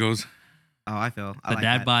seeing where it goes. Oh, I feel. I The like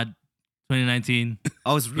dad that. bod 2019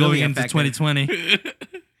 Oh, it's really going into effective. 2020.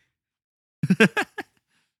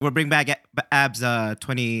 We'll bring back abs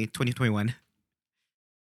 2021.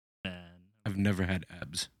 Man. I've never had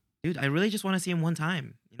abs. dude, I really just want to see him one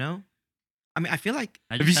time. You know, I mean, I feel like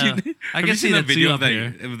I Have you just, seen? I Have can you see seen the that video two of up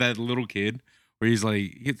here. that little kid where he's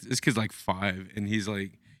like, this kid's like 5, and he's on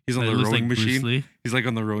It the looks rowing like Bruce machine. Lee. He's like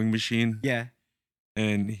on the rowing machine, yeah.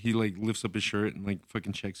 and he like lifts up his shirt and like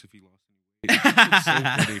fucking checks if he lost any weight. It's so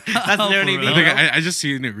funny. That's Oh, literally for me. real? I think bro. I just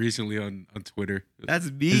seen it recently on Twitter. That's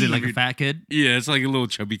me. Is it like a fat kid? Yeah, it's like a little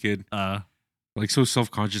chubby kid, Uh, like so self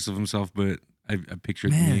conscious of himself. But I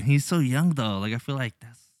pictured man, me. he's so young though. Like I feel like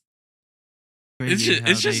that's It's crazy just, how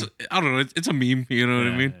it's just I don't know. It's a meme, you know what I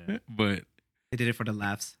Yeah, mean? yeah. But They did it for the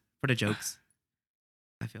laughs, for the jokes.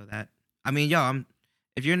 I feel that. I mean, yo,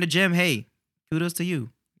 if you're in the gym, hey, kudos to you.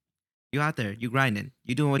 You out there, you grinding,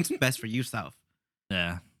 you doing what's best for yourself.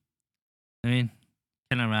 yeah. I mean,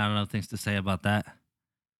 kind of run out of things to say about that.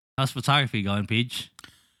 How's photography going, Peach?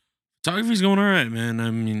 photography's going all right, man. I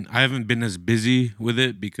mean, I haven't been as busy with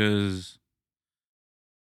it because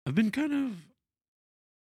I've been kind of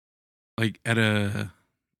like at a,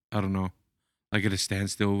 I don't know, like at a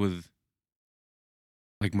standstill with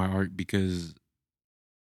like my art because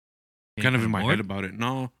kind of in my head about it.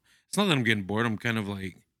 No, it's not that I'm getting bored. I'm kind of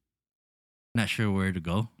like, Not sure where to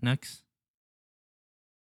go next.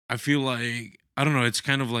 I feel like, I don't know. It's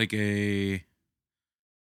kind of like a,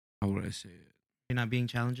 how would I say it? You're not being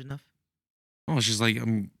challenged enough. Oh, it's just like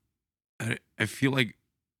I feel like,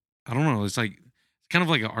 I don't know. It's like, it's kind of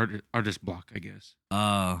like an artist block, I guess.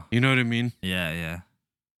 Oh, You know what I mean? yeah, yeah.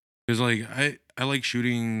 Because like I like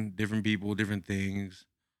shooting different people, different things,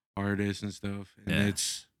 artists and stuff, and Yeah.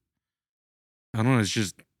 it's, I don't know. It's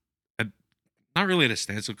just not really at a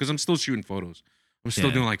standstill because I'm still shooting photos. I'm still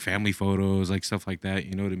Yeah. doing like family photos, like stuff like that.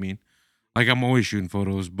 You know what I mean? Like I'm always shooting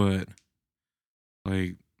photos, but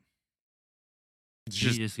like it's You're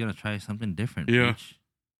just, just gonna try something different. Yeah. Peach.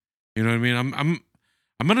 you know what I mean?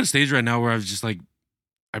 I'm at a stage right now where I've just like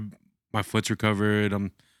my foot's recovered.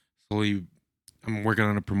 I'm working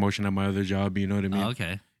on a promotion at my other job. You know what I mean? Oh,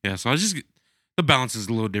 okay. Yeah. So I just, the balance is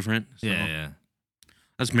a little different. So Yeah, yeah.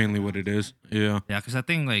 that's mainly what it is. Yeah. Yeah, because I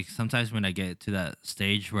think like sometimes when I get to that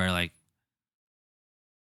stage where like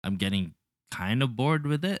I'm getting kind of bored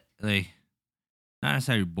with it, like not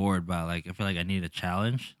necessarily bored, but like I feel like I need a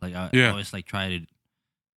challenge. Like I Yeah. always like try to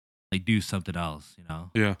like do something else, you know.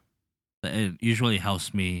 Yeah. It usually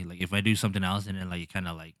helps me. Like if I do something else and then like it kind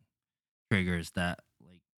of like triggers that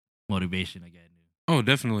like motivation again. Oh,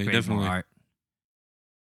 definitely. Create more Definitely. art.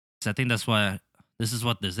 So I think that's why this is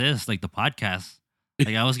what this is, like the podcast.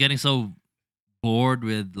 Like I was getting so bored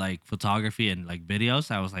with like photography and like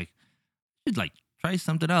videos. I was like, should like try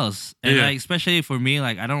something else. And Yeah. like especially for me,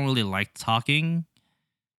 like I don't really like talking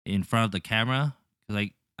in front of the camera. 'Cause,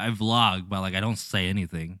 like I vlog, but like I don't say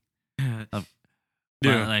anything. But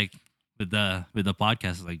Yeah. like with the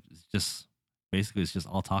podcast, like it's just basically it's just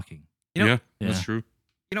all talking. You know- yeah. That's Yeah. true.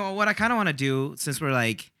 You know what I kind of want to do, since we're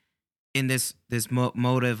like in this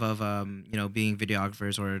motive of being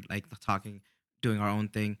videographers or like talking, doing our own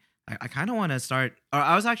thing. I kind of want to start. Or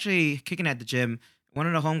I was actually kicking at the gym. One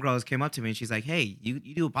of the homegirls came up to me and she's like, "Hey, you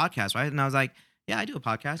do a podcast, right?" And I was like, "Yeah, I do a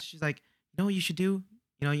podcast." She's like, "You know what you should do?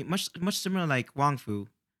 You know, much similar like Wong Fu.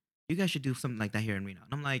 You guys should do something like that here in Reno."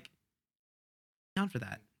 And I'm like, down for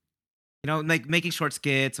that. You know, like making short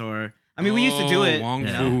skits or we used to do it. Wong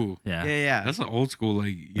Yeah. Fu. Yeah. Yeah. That's an old school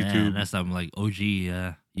like YouTube. Man, that's some like OG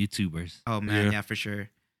YouTubers. Oh man, Yeah. yeah, for sure.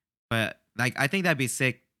 But like, I think that'd be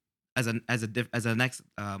sick as a next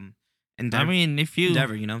endeavor. I mean, if you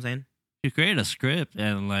endeavor, you know what I'm saying? you create a script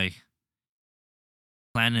and like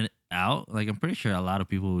plan it out, like I'm pretty sure a lot of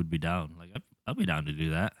people would be down. Like I'll be down to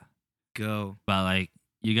do that. Go. But like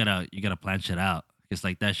you gotta plan shit out. It's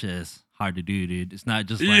like that shit is hard to do, dude. It's not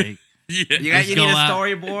just Yeah. like Yeah. You Let's need go a out.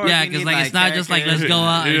 storyboard. yeah, you because need, like it's not just like let's go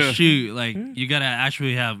out Yeah. and shoot. Like you gotta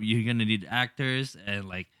actually you're gonna need actors and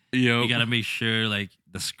like Yo. you gotta make sure like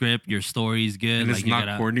the script, your story is good, and like it's you not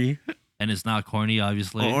gotta, corny. and it's not corny,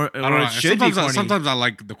 obviously. or I don't know. it should be corny. Sometimes I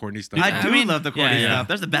like the corny stuff. I Yeah. do I mean, love the corny yeah, yeah. stuff.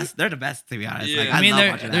 They're the best. They're the best, to be honest. Yeah. Like, I mean, love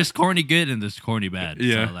watching that. there's corny good and there's corny bad.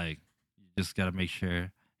 Yeah. So like, you just gotta make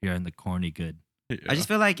sure you're in the corny good. I just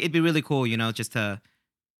feel like it'd be really cool, you know, just to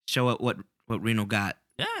show what Reno got.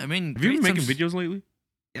 Yeah, I mean, Have you been create making some videos lately?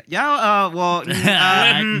 Yeah. Well,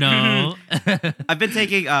 no, I've been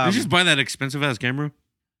taking. Did you just buy that expensive ass camera?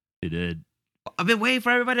 it did. I've been waiting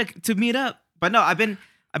for everybody to meet up, but no, I've been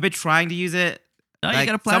trying to use it. No, you Like,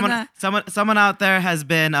 gotta plan that. someone out there has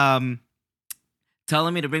been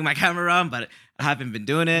telling me to bring my camera around, but I haven't been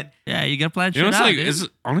doing it. Yeah, you gotta plan You know, shit it's out. like dude. it's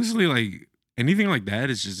honestly like anything like that.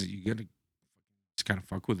 It's just you gotta just kind of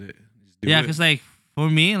fuck with it. Just do Yeah, it. because like for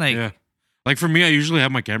me, like yeah, like for me, I usually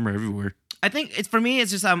have my camera everywhere. I think it's for me.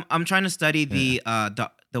 It's just I'm trying to study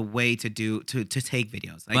the way to take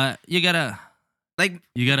videos. Like but you gotta like.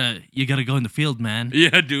 you gotta go in the field, man.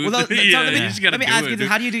 Yeah, dude. Well, yeah, let me, you just gotta let me do ask it, you this: dude.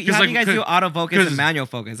 how do you do? 'Cause, How do you like, guys do autofocus 'cause- and manual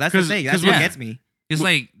focus? That's the 'cause- thing. That's 'cause what what- gets me. It's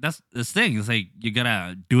like that's this thing. It's like you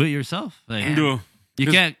gotta do it yourself. Like Do- you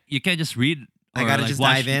 'cause- can't just read. I or, gotta like, just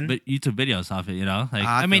watch dive in? YouTube videos off it. You know, like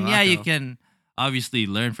I I mean, feel- yeah, I you feel. can obviously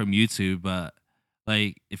learn from YouTube, but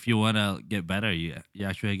like if you wanna get better, you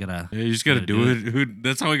actually gotta. Yeah, you just gotta Gotta do do it. Dude,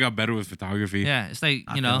 that's how I got better with photography. Yeah, it's like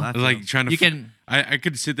I you feel know, that. It's like trying to. you can. I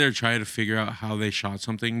could sit there and try to figure out how they shot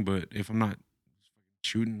something, but if I'm not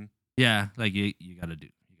shooting, Yeah, like you gotta do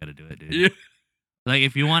it, dude. yeah, Like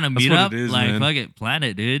if you want to That's meet what up, it is, like man. fuck it, plan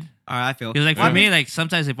it, dude. All right, I feel. Because like Well, for I me, mean, like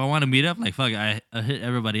sometimes if I want to meet up, like fuck, it, I hit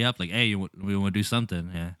everybody up, like hey, we want to do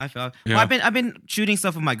something, yeah. I feel. Yeah. Well, I've been shooting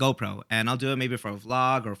stuff with my GoPro, and I'll do it maybe for a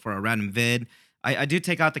vlog or for a random vid. I do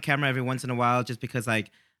take out the camera every once in a while just because like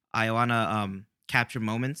I wanna capture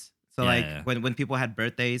moments. So Yeah, like yeah. when people had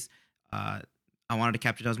birthdays, I wanted to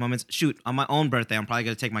capture those moments. Shoot, on my own birthday, I'm probably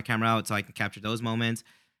gonna take my camera out so I can capture those moments.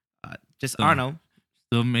 Just I don't know.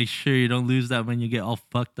 So make sure you don't lose that when you get all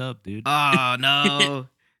fucked up, dude. Oh no.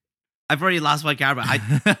 I've already lost my camera.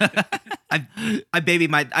 I baby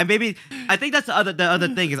I think that's the other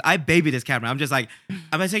thing is I baby this camera. I'm just like,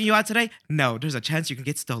 am I taking you out today? No, there's a chance you can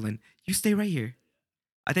get stolen. You stay right here.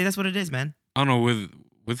 I think that's what it is, man. I don't know.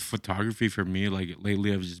 With photography for me, like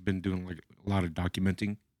lately, I've just been doing like a lot of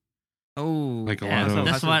documenting. Oh, Like a Yeah, lot of-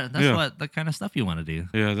 that's Yeah. what the kind of stuff you want to do.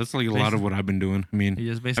 Yeah, that's like a lot of what I've been doing. I mean, You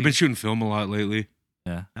just I've basically been shooting film a lot lately.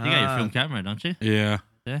 yeah. You got your Ah. film camera, don't you? Yeah.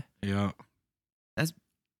 Yeah. Yeah.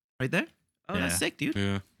 right there. Oh, Yeah. that's sick, dude.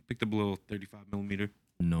 Yeah. Picked up a little 35 millimeter.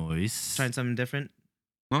 Nice. Trying something different.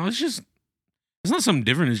 No, it's not something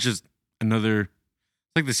different. It's just another.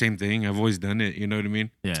 It's like the same thing. I've always done it. You know what I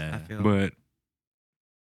mean? Yeah. I feel. But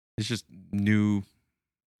it's just new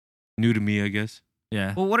to me, I guess.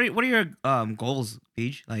 Yeah. Well, what are your goals,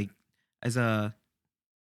 Peach? Like as a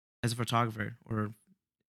photographer, or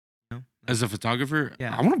you know? As a photographer,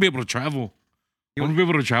 Yeah. I want to be able to travel. I want to be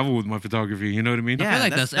able to travel with my photography. You know what I mean? Yeah. I feel like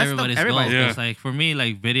that's- that's, that's the- everybody's everybody's goal. goal. 'Cause, like for me,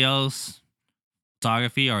 like videos,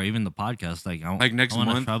 photography, or even the podcast, like Like next I want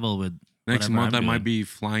to month. travel with. Next whatever month, I'm I might doing. be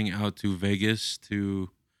flying out to Vegas to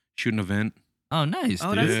shoot an event. Oh, nice.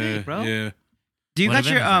 Oh, dude. that's sick, bro. Yeah. Do you What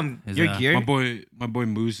got your event is it? Is your that- gear? My boy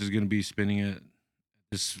Moose is gonna be spinning at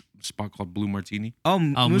this spot called Blue Martini. Oh,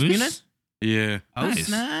 Oh, Moose Moose? Munis? Yeah. Oh Nice.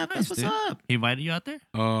 snap! Nice, That's what's dude. up. He invited you out there?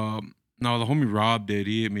 No, the homie Rob did.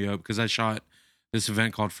 He hit me up because I shot this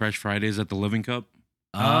event called Fresh Fridays at the Living Cup.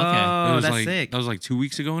 Oh, okay. Oh, was that's like sick. that was like 2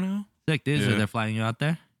 weeks ago now. Sick, dude. So Yeah. they're flying you out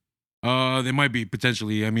there? They might be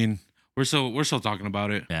potentially. I mean, we're still talking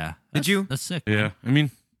about it. Yeah. Did you? That's sick. Yeah. man. I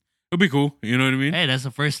mean, it'll be cool. You know what I mean? Hey, that's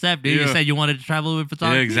the first step, dude. You Yeah. said you wanted to travel with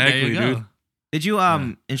photography. exactly, There you go. dude. Did you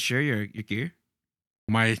Yeah. insure your gear?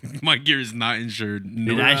 My gear is not insured.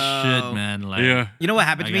 No. Dude, I Bro. should, man. Like, Yeah. You know what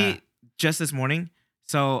happened to I me got- just this morning?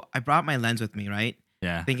 So I brought my lens with me, right?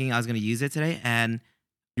 yeah. Thinking I was gonna use it today, and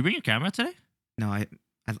You bring your camera today? no, I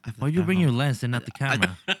Why you bring your lens and not the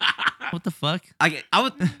camera? What the fuck? I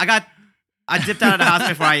dipped out of the house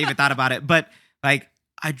before I even thought about it, but like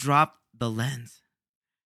I dropped the lens.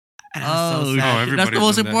 And I was so sad. Oh, that's everybody's the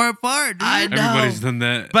most done that. important part, dude. I know. Everybody's done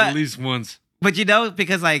that But- at least once. But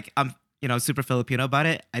because like I'm super Filipino about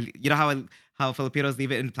it. How Filipinos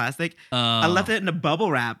leave it in plastic. I left it in a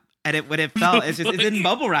bubble wrap, and when it fell, it's in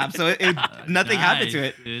bubble wrap, so nothing happened to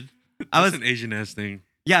it. dude. That's an Asian ass thing.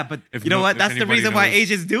 Yeah, but If you know no- what? if That's the anybody reason why knows.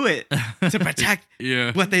 Asians do it to protect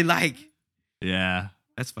Yeah. what they like. Yeah.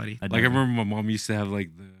 That's funny. Like I remember my mom used to have like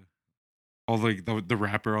the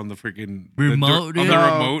wrapper on the freaking Remote, on dude. the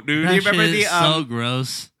No. remote, dude. Do you remember shit the, is so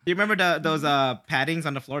gross. Do you remember those paddings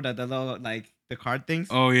on the floor, the little like the card things?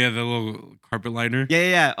 Oh yeah, the little carpet liner.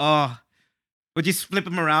 Yeah. Oh, would you flip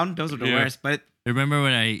them around? Those are the Yeah. worst. But Remember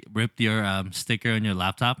when I ripped your sticker on your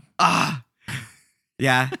laptop?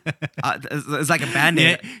 yeah, it's like a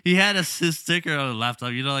band-aid. He had a sticker on the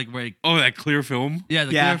laptop. You know, like where, Oh, that clear film. the Yeah.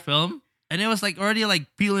 clear film. And it was like already like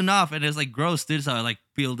peeling off, and it was like gross, dude. So I like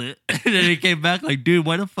peeled it, and then it came back like, dude,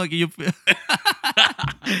 why the fuck are you?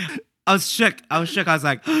 I was shook. I was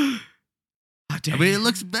like, oh, damn. I mean, it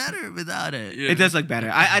looks better without it. Yeah. It does look better.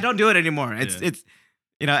 I don't do it anymore. Yeah. It's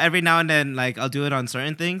every now and then like I'll do it on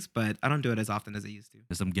certain things, but I don't do it as often as I used to.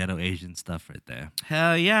 There's some ghetto Asian stuff right there.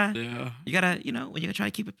 Hell yeah. Yeah. You gotta, you gotta try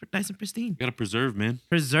to keep it nice and pristine. You gotta preserve, man.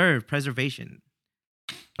 Preservation.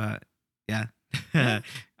 But yeah,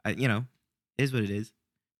 is what it is.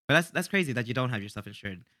 But that's crazy that you don't have your stuff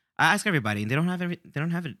insured. I ask everybody, and they don't have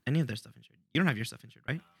any of their stuff insured. You don't have your stuff insured,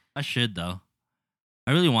 right? I should though.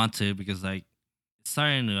 I really want to because like it's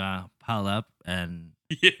starting to pile up, and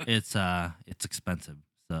Yeah. it's expensive.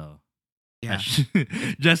 So Yeah.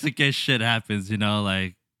 just in case shit happens,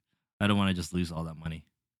 like I don't want to just lose all that money.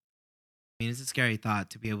 I mean, it's a scary thought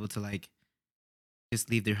to be able to like just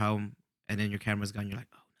leave their home and then your camera's gone. You're like,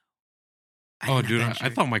 oh no. Oh, dude, I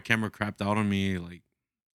thought my camera crapped out on me like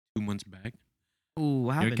 2 months back. Ooh,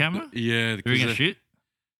 what Your happened? camera? Yeah, You were gonna shoot?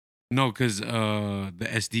 No, because the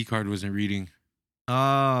SD card wasn't reading. Oh,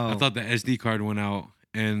 I thought the SD card went out,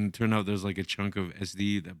 and turned out there's like a chunk of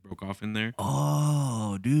SD that broke off in there.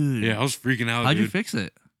 Oh, dude. Yeah, I was freaking out. How'd you dude. fix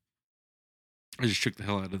it? I just shook the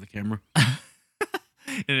hell out of the camera.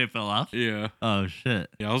 And it fell off? Yeah, Oh shit.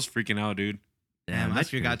 yeah, I was freaking out, dude. damn, I that's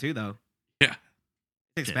forgot crazy. too though. Yeah.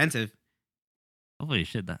 It's expensive. Hopefully that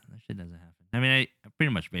shit doesn't happen. I mean, I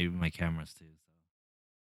pretty much baby my cameras too,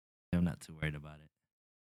 so I'm not too worried about it.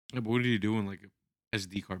 Yeah, but what do you do when like a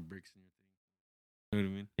SD card breaks in your thing? You know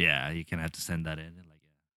what I mean? Yeah, you kind of have to send that in. And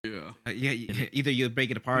Yeah. Yeah, either you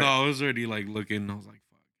break it apart. No, I was already like looking. I was like,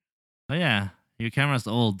 fuck. Oh yeah, your camera's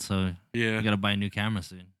old, so Yeah. you gotta buy a new camera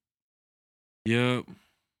soon. Yep.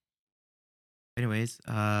 Anyways,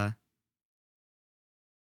 Where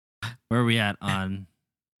are we at on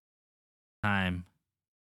time?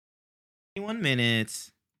 21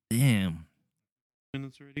 minutes. Damn,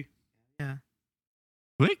 Minutes already.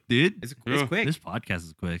 quick, dude. It's Yeah. quick. This podcast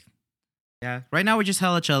is quick. Yeah. Right now we're just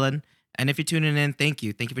hella chilling. And if you're tuning in, thank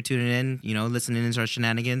you. Thank you for tuning in. Listening into our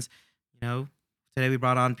shenanigans. Today we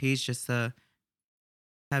brought on Peach just to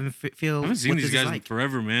have him feel. I haven't seen what these this is guys in like.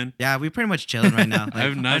 forever, man. Yeah, we're pretty much chilling right now. I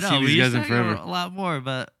have Like, not I know, seen we these used guys in to hang out forever. a lot more,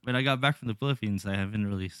 but when I got back from the Philippines, I haven't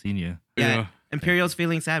really seen you. Yeah. Imperial's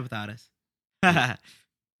feeling sad without us. You guys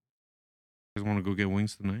want to go get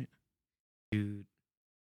wings tonight? Dude.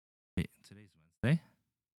 Wait, today's Wednesday.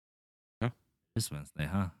 Yeah. This Wednesday,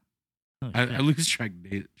 huh? Oh, I shit. lose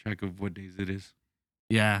track of what days it is.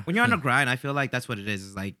 Yeah. When you're on a grind, I feel like that's what it is.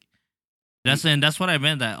 It's like, That's what I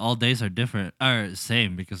meant. That all days are different or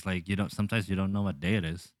same because like sometimes you don't know what day it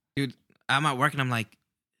is. dude, I'm at work and I'm like,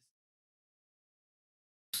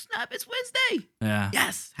 snap, it's Wednesday. Yeah.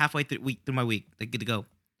 Yes. Halfway through my week. Like, good to go.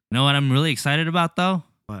 You know what I'm really excited about though?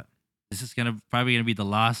 What? This is probably gonna be the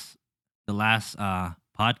last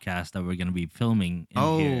podcast that we're gonna be filming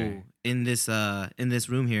in here. in this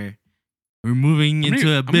room here. We're moving How many-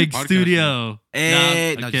 into a how many big podcasts studio.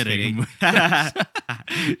 Hey, I'm no, just kidding.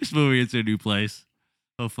 kidding. Just moving into a new place.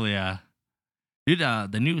 Hopefully, dude,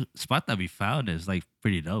 the new spot that we found is like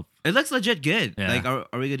pretty dope. It looks legit good. Yeah. Like, are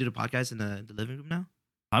we gonna do the podcast in the living room now?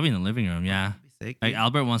 Probably in the living room, yeah. That'd be sick. Like dude.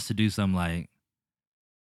 Albert wants to do some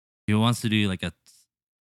he wants to do like a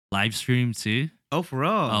live stream too Oh, for real?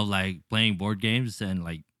 of like playing board games and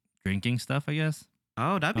like drinking stuff. I guess.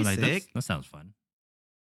 Oh, that'd be I'm like, sick. that sounds fun.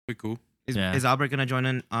 Pretty cool. yeah. Is Albert gonna join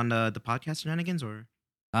in on the podcast shenanigans or?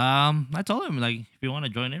 I told him like if you want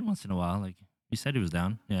to join in once in a while, like he said he was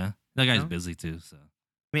down. Yeah, that guy's No? busy too. So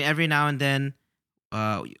I mean, every now and then,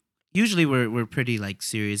 usually we're pretty like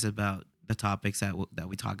serious about the topics that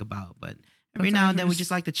we talk about, but every Sometimes now and then we're we just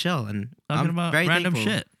just like to chill and talking I'm about very random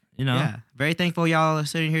thankful. shit, you know. Yeah, very thankful y'all are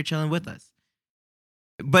sitting here chilling with us.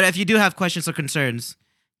 But if you do have questions or concerns,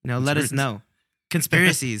 let us Concerns. know.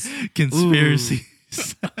 Conspiracies. Conspiracies.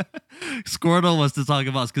 Squirtle wants to talk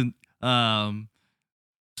about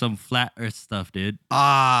some flat Earth stuff, dude.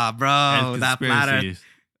 Ah, bro, And that flat Earth. conspiracies.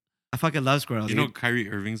 I fucking love Squirrel. You know, dude. Kyrie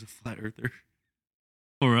Irving's a flat earther.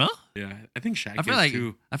 For real? Yeah, I think Shaq I feel is like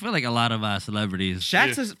too. a lot of celebrities.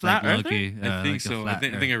 Shaq's a flat like earther Loki, I think like a so. I flat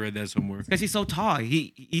think I read that somewhere. because he's so tall.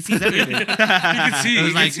 He sees everything. You can see. It was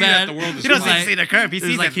You like, can see that man, the world is He doesn't like- see the curve. He It's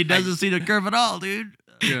sees like it. he doesn't see the curve at all, dude.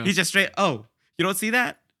 Yeah. He's just straight. Oh, you don't see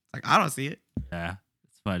that? Like, I don't see it. Yeah,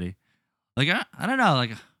 it's funny. Like I don't know.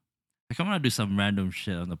 Like I want to do some random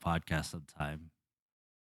shit on the podcast sometime.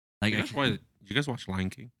 Like Did you guys watch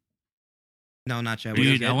Lion King? No, not yet.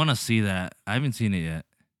 dude, I want to see that. I haven't seen it yet.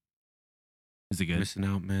 Is it good? Missing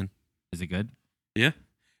out, man. Is it good? Yeah,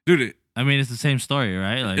 dude. I mean, it's the same story,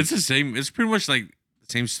 right? Like It's the same. It's pretty much like the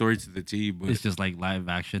same story to the T, but it's just like live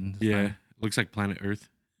action. yeah, stuff. looks like Planet Earth.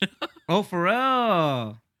 Oh, for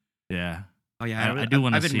real? Yeah. Oh, yeah. I do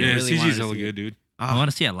wanna I've been see it. Yeah, really CG's wanting to hella see good, it. dude. I Oh,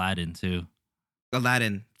 want to see Aladdin too.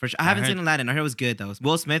 Aladdin. For sure. I I haven't heard- seen Aladdin. I heard it was good, though.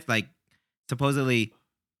 Will Smith, like, supposedly,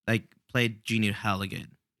 like, played Genie hella good.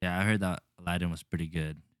 Yeah, I heard that Aladdin was pretty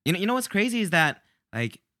good. You know what's crazy is that,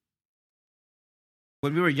 like,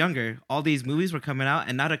 when we were younger, all these movies were coming out,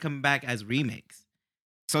 and now they're coming back as remakes.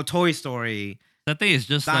 So Toy Story, That thing is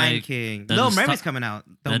just Lion like King, the Little nostal- Mermaid's coming out.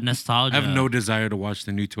 the nostalgia. I have no desire to watch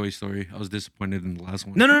the new Toy Story. I was disappointed in the last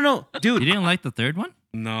one. No, You dude. didn't like the third one?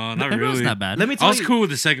 No, The not third one's really. not bad. Let me I tell was you, cool with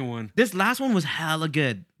the second one. this last one was hella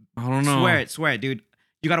good. I don't know. Swear it, dude.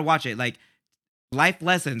 You gotta watch it. Like life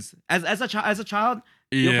lessons. As a child,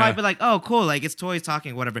 you'll probably be like, oh, cool, like it's toys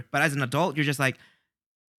talking, whatever. But as an adult, you're just like,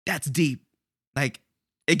 that's deep. Like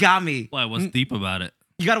it got me. Why? What's deep about it?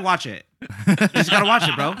 You gotta watch it. You just gotta watch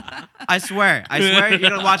it, bro. I swear, you're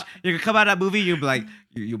gonna watch. You're gonna come out of that movie. You'll be like,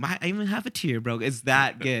 you might even have a tear, bro. It's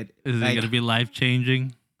that good. Is like, it gonna be life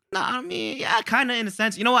changing? No, I mean, yeah, kind of in a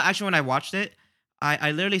sense. You know what? Actually, when I watched it,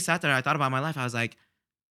 I literally sat there. And I thought about my life. I was like,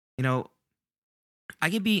 you know, I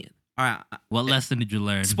could be. All right. What lesson did you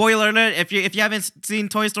learn? Spoiler alert! If you haven't seen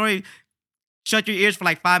Toy Story, shut your ears for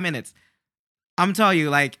like 5 minutes. I'm telling you,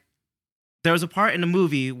 like, there was a part in the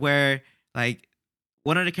movie where like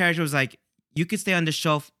one of the characters was like, you could stay on this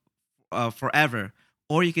shelf forever,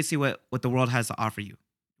 or you could see what the world has to offer you.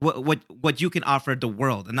 What you can offer the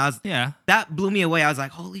world. And Yeah. that blew me away. I was like,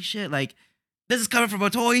 holy shit, like this is coming from a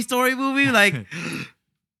Toy Story movie. Like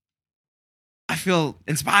I feel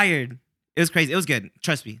inspired. It was crazy. It was good.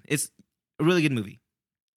 Trust me. It's a really good movie.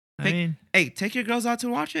 I mean, Hey, take your girls out to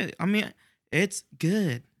watch it. I mean, it's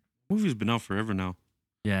good. Movie's been out forever now,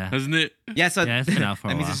 yeah. hasn't it? Yeah, so Yeah, it's been out for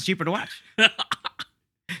that a means while. it's cheaper to watch.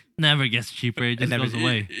 Never gets cheaper. It just never- goes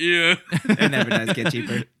away. Yeah. It never does get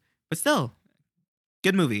cheaper. But still,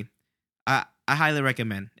 good movie. I highly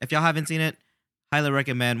recommend. If y'all haven't seen it, highly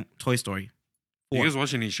recommend Toy Story. You guys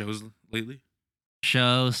watch any shows lately?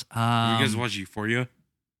 Shows. You guys watch Euphoria?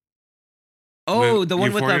 Oh, the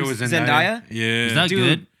one Euphoria with with Zendaya? Yeah. Is that Dude.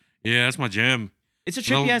 good? Yeah, that's my jam. It's a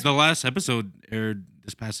trippy ass. The last episode aired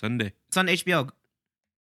this past Sunday. It's on HBO.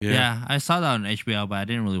 Yeah. I saw that on HBO, but I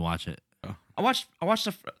didn't really watch it. I watched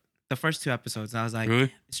the first 2 episodes, and I was like,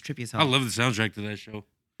 Really? it's trippy as hell. I love the soundtrack to that show.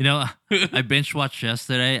 You know, I binge watched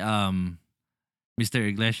yesterday. Mr.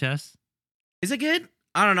 Iglesias. Is it good?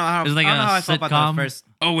 I don't know how. It's like I don't know a how I felt about sitcom. the first.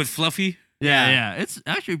 Oh, with Fluffy? Yeah. It's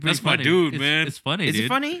actually pretty That's my funny. dude, It's- man. It's funny, Is dude. it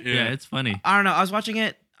funny? Yeah, it's funny. I don't know. I was watching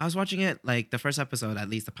it like the first episode, at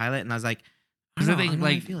least the pilot, and I was like, I 'Cause don't I know, think, how I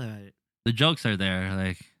like, feel about it. The jokes are there.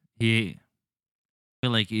 Like I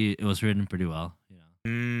feel like it was written pretty well. You know,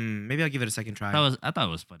 Maybe I'll give it a second try. I thought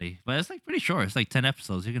it was funny, but it's like pretty short. It's like 10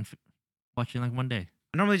 episodes. You can watch it in like one day.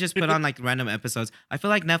 I normally just put on like random episodes. I feel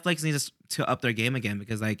like Netflix needs to up their game again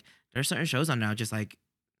because like there are certain shows on now just like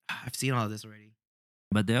I've seen all of this already.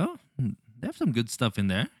 But they have some good stuff in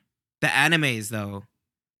there. The animes though.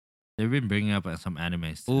 They've been bringing up some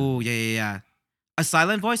animes. Too. Oh yeah. A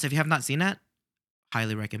Silent Voice. If you have not seen that,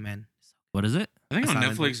 highly recommend. What is it? I think A on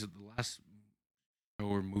Silent Netflix, the last show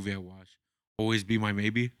or movie I watched, Always Be My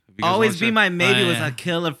Maybe. Have you guys Always watched Be that? My Maybe Oh, was yeah. a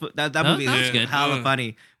killer. That That- movie that is was good. hella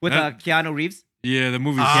funny with that- Keanu Reeves. Yeah, the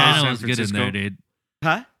movie Oh, San Keanu was good in Francisco. there, dude.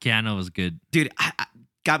 Huh? Keanu was good. Dude, I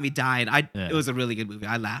got me dying. Yeah. It was a really good movie.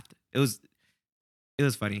 I laughed. It was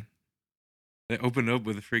funny. They opened up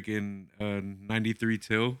with a freaking 93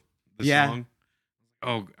 Till, the Yeah. song.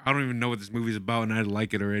 Oh, I don't even know what this movie's about, and I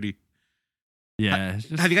like it already. Yeah. it's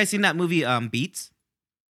just- Have you guys seen that movie Beats?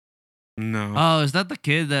 No. Oh, is that the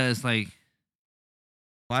kid that is like?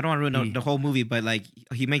 Well, I don't want to ruin He- the whole movie, but like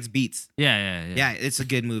he makes beats. Yeah. Yeah, it's a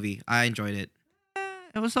good movie. I enjoyed it.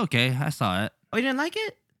 It was okay. I saw it. Oh, you didn't like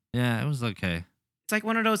it? Yeah, it was okay. It's like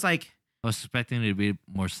one of those like. I was expecting it to be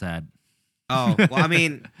more sad. Oh, well, I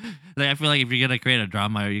mean, Like I feel like if you're gonna create a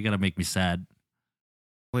drama, you're gonna make me sad.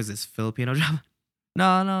 what is this Filipino drama?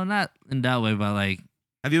 No, not in that way, but like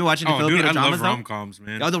Have you been watching the Oh, dude, Filipino I dramas love though? rom-coms,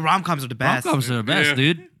 man. Oh, the rom coms are the best. rom-coms are the best, Yeah.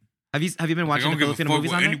 dude. Have you been Like, watching I the don't give a Filipino fuck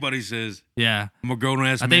movies what on there? anybody says. Yeah, I'm a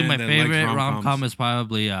grown-ass I man think my that favorite likes rom com rom-coms. is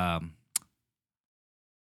probably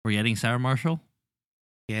Forgetting Sarah Marshall.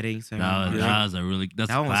 Getting Sarah That Marshall. was a really that's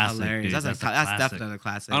That one was classic, hilarious. dude. That's classic. definitely a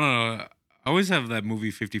classic. I don't know. I always have that movie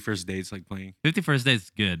 50 First Dates like playing. 50 First Dates is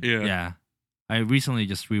good. Yeah. Yeah. I recently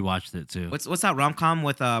just rewatched it too. What's that rom com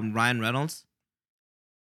with Ryan Reynolds?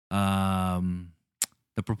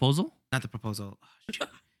 The Proposal? Not The Proposal. Oh, shoot.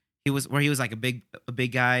 He was like a big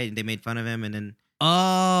guy, and they made fun of him, and then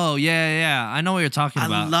Oh, yeah. I know what you're talking I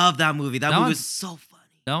about. love that movie. That That movie one- was so funny.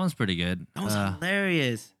 That one's pretty good. That was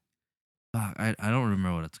hilarious. Fuck, I don't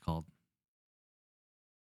remember what it's called.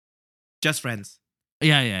 Just Friends.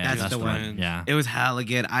 Yeah. That's the one. Yeah. It was hella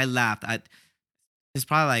good. I laughed. It's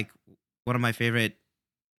probably like one of my favorite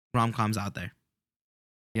rom coms out there.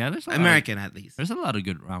 Yeah, there's a American, at least. There's a lot of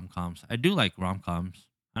good rom coms. I do like rom coms.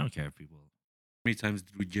 I don't care if people. How many times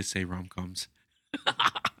did we just say rom-coms?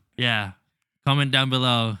 Yeah. Comment down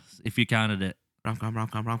below if you counted it. Rom com.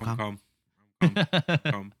 Rom-com. Rom-com.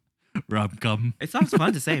 Rom com. It sounds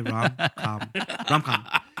fun to say rom com. Rom com.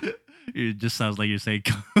 It just sounds like you're saying.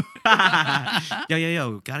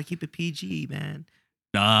 Yo. Gotta keep it PG, man.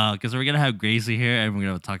 Nah, because we're gonna have Gracie here and we're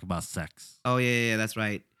gonna talk about sex. Oh yeah. That's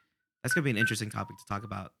right. That's gonna be an interesting topic to talk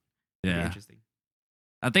about. Pretty Yeah. interesting.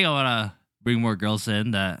 I think I wanna bring more girls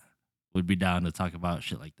in that would be down to talk about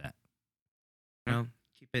shit like that. You know,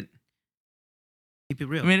 keep it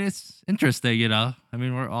real. I mean, it's interesting, you know. I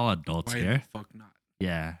mean, we're all adults Why here. the fuck not?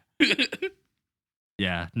 Yeah.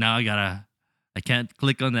 Yeah. Now I can't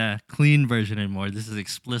click on the clean version anymore. This is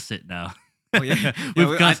explicit now. Oh yeah,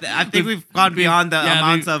 We've cussed- I think we've gone beyond the yeah,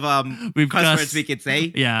 amounts of we've cuss words cussed- we could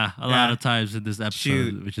say. Yeah, a lot Yeah. of times in this episode,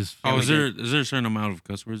 Shoot. which is Oh, we is there a certain amount of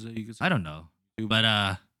cuss words that you can say? I don't know, Dude. but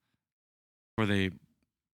Or they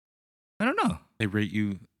I don't know. rate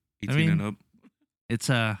you 18 mean, and up? It's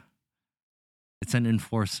an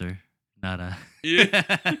enforcer, not a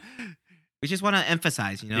Yeah. We just want to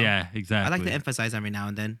emphasize, you know. yeah, exactly. I like to emphasize every now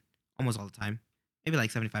and then, almost all the time, maybe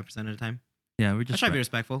like 75% of the time. yeah, we're I just try to be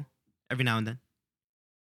respectful every now and then,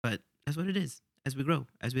 but that's what it is. As we grow,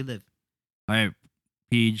 as we live. all right.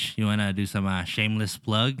 Peach, you wanna do some shameless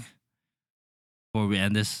plug before we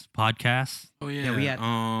end this podcast? Oh yeah. we had-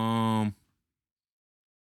 Follow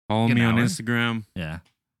An me on hour? Instagram. Yeah,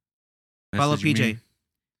 Follow message PJ. me.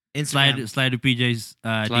 Instagram. slide to PJ's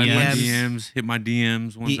Slide DMs. my DMs. DMs. Hit my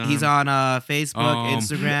DMs one time. He's on Facebook,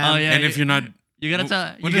 Instagram. Oh, yeah. And if you're not, You gotta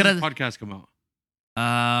tell. when You does gotta. this podcast come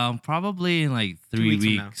out? Probably in like 3 weeks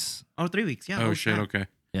from now. weeks. Oh, 3 weeks. Yeah. Oh shit. snap. Okay.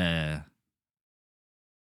 Yeah.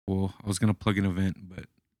 Well, I was gonna plug an event, but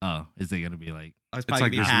Oh, is it gonna be like? Oh, it's it's probably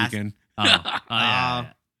like gonna be this past. weekend. Oh,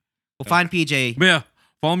 yeah. We'll find PJ. But yeah,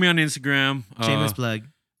 follow me on Instagram. Shameless plug.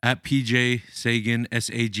 At PJ Sagan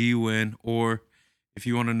SAGUN, or if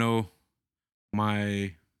you want to know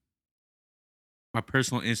my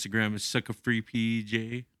personal Instagram is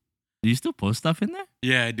suckerfreepj. Do you still post stuff in there?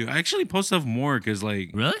 Yeah, I do. I actually post stuff more because like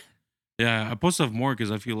Really? yeah, I post stuff more because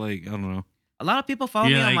I feel like I don't know. A lot of people follow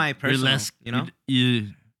me on my personal. You know. You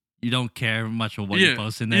don't care much of what yeah, you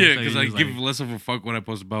post in there. yeah, so because you're I just give like- less of a fuck what I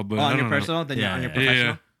post about. But Oh, I on your don't know. personal than Yeah, on your yeah.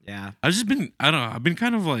 professional. Yeah. I've just been I don't know. I've been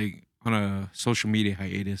kind of like on a social media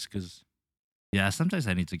hiatus because Yeah, sometimes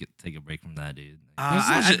I need to take a break from that, dude. It's not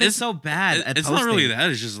I've been it's- so bad at it's not really posting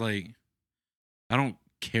that. It's just like I don't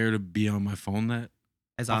care to be on my phone that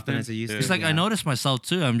as often as I used to. It's like I Yeah. noticed myself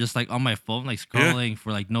too. I'm just like on my phone, like scrolling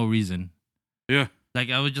for like no reason. yeah. Like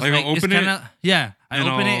I would just Like, like, I'll it's open it, kinda, yeah. I and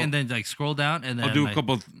open it I'll- and then like scroll down and then I'll do a like,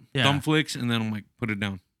 couple yeah. thumb flicks and then I'm like put it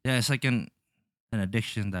down. Yeah, it's like an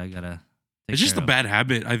addiction that I gotta. Take It's just a care of. bad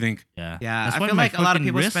habit, I think. Yeah, Yeah, That's I why feel my like a lot of fucking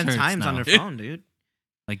people wrist spend hurts times on now. their phone, dude.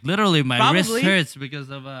 Like literally, my wrist Probably. hurts because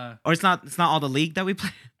of Or it's not all the league that we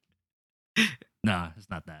play. No, it's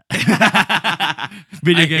not that.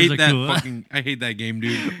 Video I games hate are that cool, I hate that game,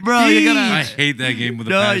 dude. bro. You gotta. I hate that game with a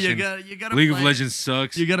no, passion. you gotta. League of play it. Legends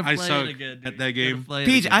sucks. You gotta play I suck it again. Dude. at that You gotta game. play it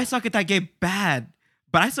Peach, again. I suck at that game bad,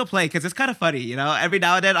 but I still play because it's kind of funny, you know. Every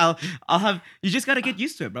now and then, I'll have. You just gotta get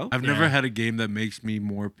used to it, bro. I've Yeah. never had a game that makes me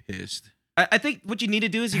more pissed. I think what you need to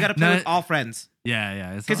do is you gotta play No, with all friends.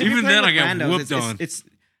 Yeah. It's Because all- if you're Even playing then, with I get randos, whooped it's, on. It's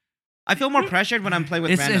I feel more pressured when I'm playing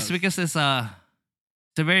with randos. it's because it's a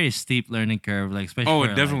very steep learning curve, like especially Oh,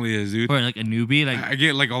 for, it definitely is, dude. for like a newbie. Like, I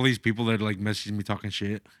get like all these people that are like messaging me talking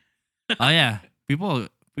shit. oh yeah, people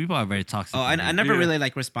are very toxic. Oh, I dude. never Yeah. really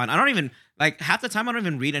like respond. I don't even like half the time. I don't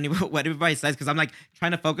even read what everybody says because I'm like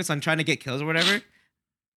trying to focus on trying to get kills or whatever.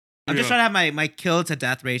 I'm just Yeah. trying to have my kill to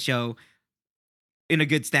death ratio in a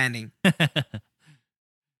good standing.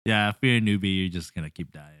 Yeah, if you're a newbie, you're just gonna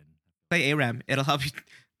keep dying. Play ARAM. It'll help you.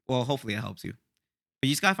 Well, hopefully it helps you. But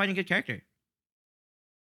you just gotta find a good character.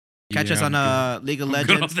 Catch us on League of I'm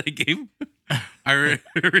good Legends. off that game. I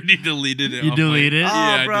already deleted it. You off my- deleted? Oh,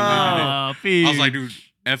 Yeah, bro. I deleted it. I was like, Peach. dude,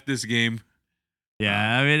 F this game.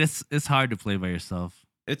 Yeah, I mean it's hard to play by yourself.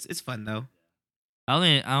 It's fun though.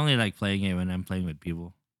 I only like playing it when I'm playing with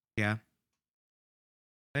people. Yeah.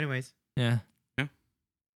 Anyways, Yeah. Yeah.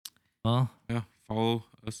 Well, Yeah, follow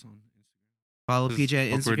us on follow This PJ is at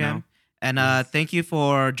awkward Instagram. now. And Yes. thank you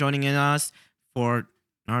for joining in us for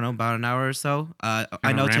I don't know about an hour or so. I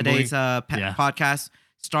Kinda know rambling. today's Yeah. podcast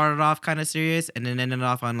started off kind of serious and then ended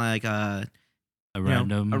off on like a you know,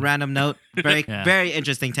 random. a random note. Very Yeah. very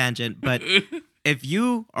interesting tangent. But if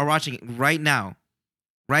you are watching it right now,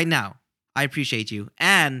 I appreciate you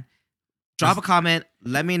and drop a comment.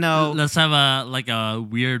 Let me know. Let's have a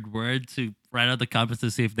weird word to write out the comments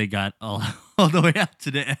to see if they got all all the way up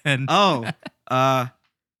to the end. Oh,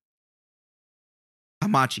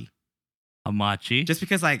 Hamachi. Hamachi. Just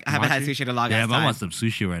because like I haven't had Hamachi? sushi in a long yeah, ass but I time. want some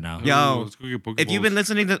sushi right now. Yo, Let's go get If you've been Pokeballs.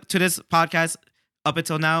 listening to this podcast up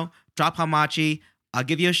until now, drop Hamachi. I'll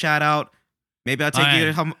give you a shout out. Maybe I'll take you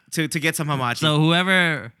Alright. to get some Hamachi. So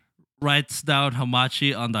whoever writes down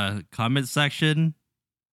Hamachi on the comment section,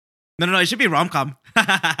 no, it should be rom-com.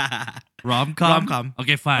 rom-com. Rom-com.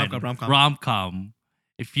 Okay, fine. Rom-com. Rom-com.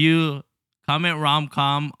 If you comment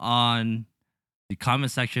rom-com on the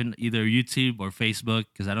comment section, either YouTube or Facebook,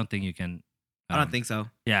 because I don't think you can. I don't think so.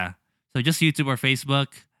 Yeah. So just YouTube or Facebook.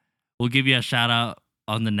 We'll give you a shout out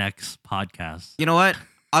on the next podcast. You know what?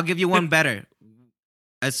 I'll give you one better.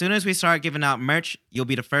 As soon as we start giving out merch, you'll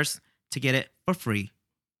be the first to get it for free.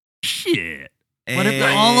 Shit. What if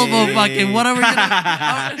all of them fucking? What are we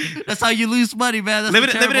gonna? That's how you lose money, man. That's Limit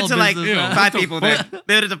it to like business, man. 5 people. Then.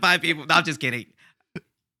 Limit it to 5 people. No, I'm just kidding.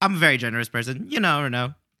 I'm a very generous person. You never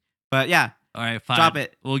know. But yeah, All right, fine. drop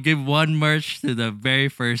it. We'll give one merch to the very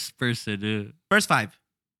first person. Dude. First 5.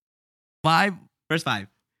 5. First 5.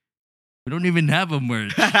 We don't even have a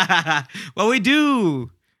merch. Well, we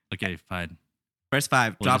do. Okay, fine. First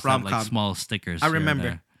 5. We'll Drop just have, rom-com. like small stickers. I here and remember.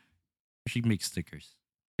 there. We should make stickers.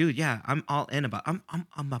 Dude, yeah, I'm all in about. I'm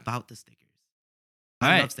about the stickers. All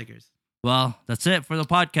I right. love stickers. Well, that's it for the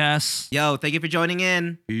podcast. Yo, thank you for joining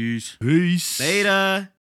in. Peace. Peace. Later.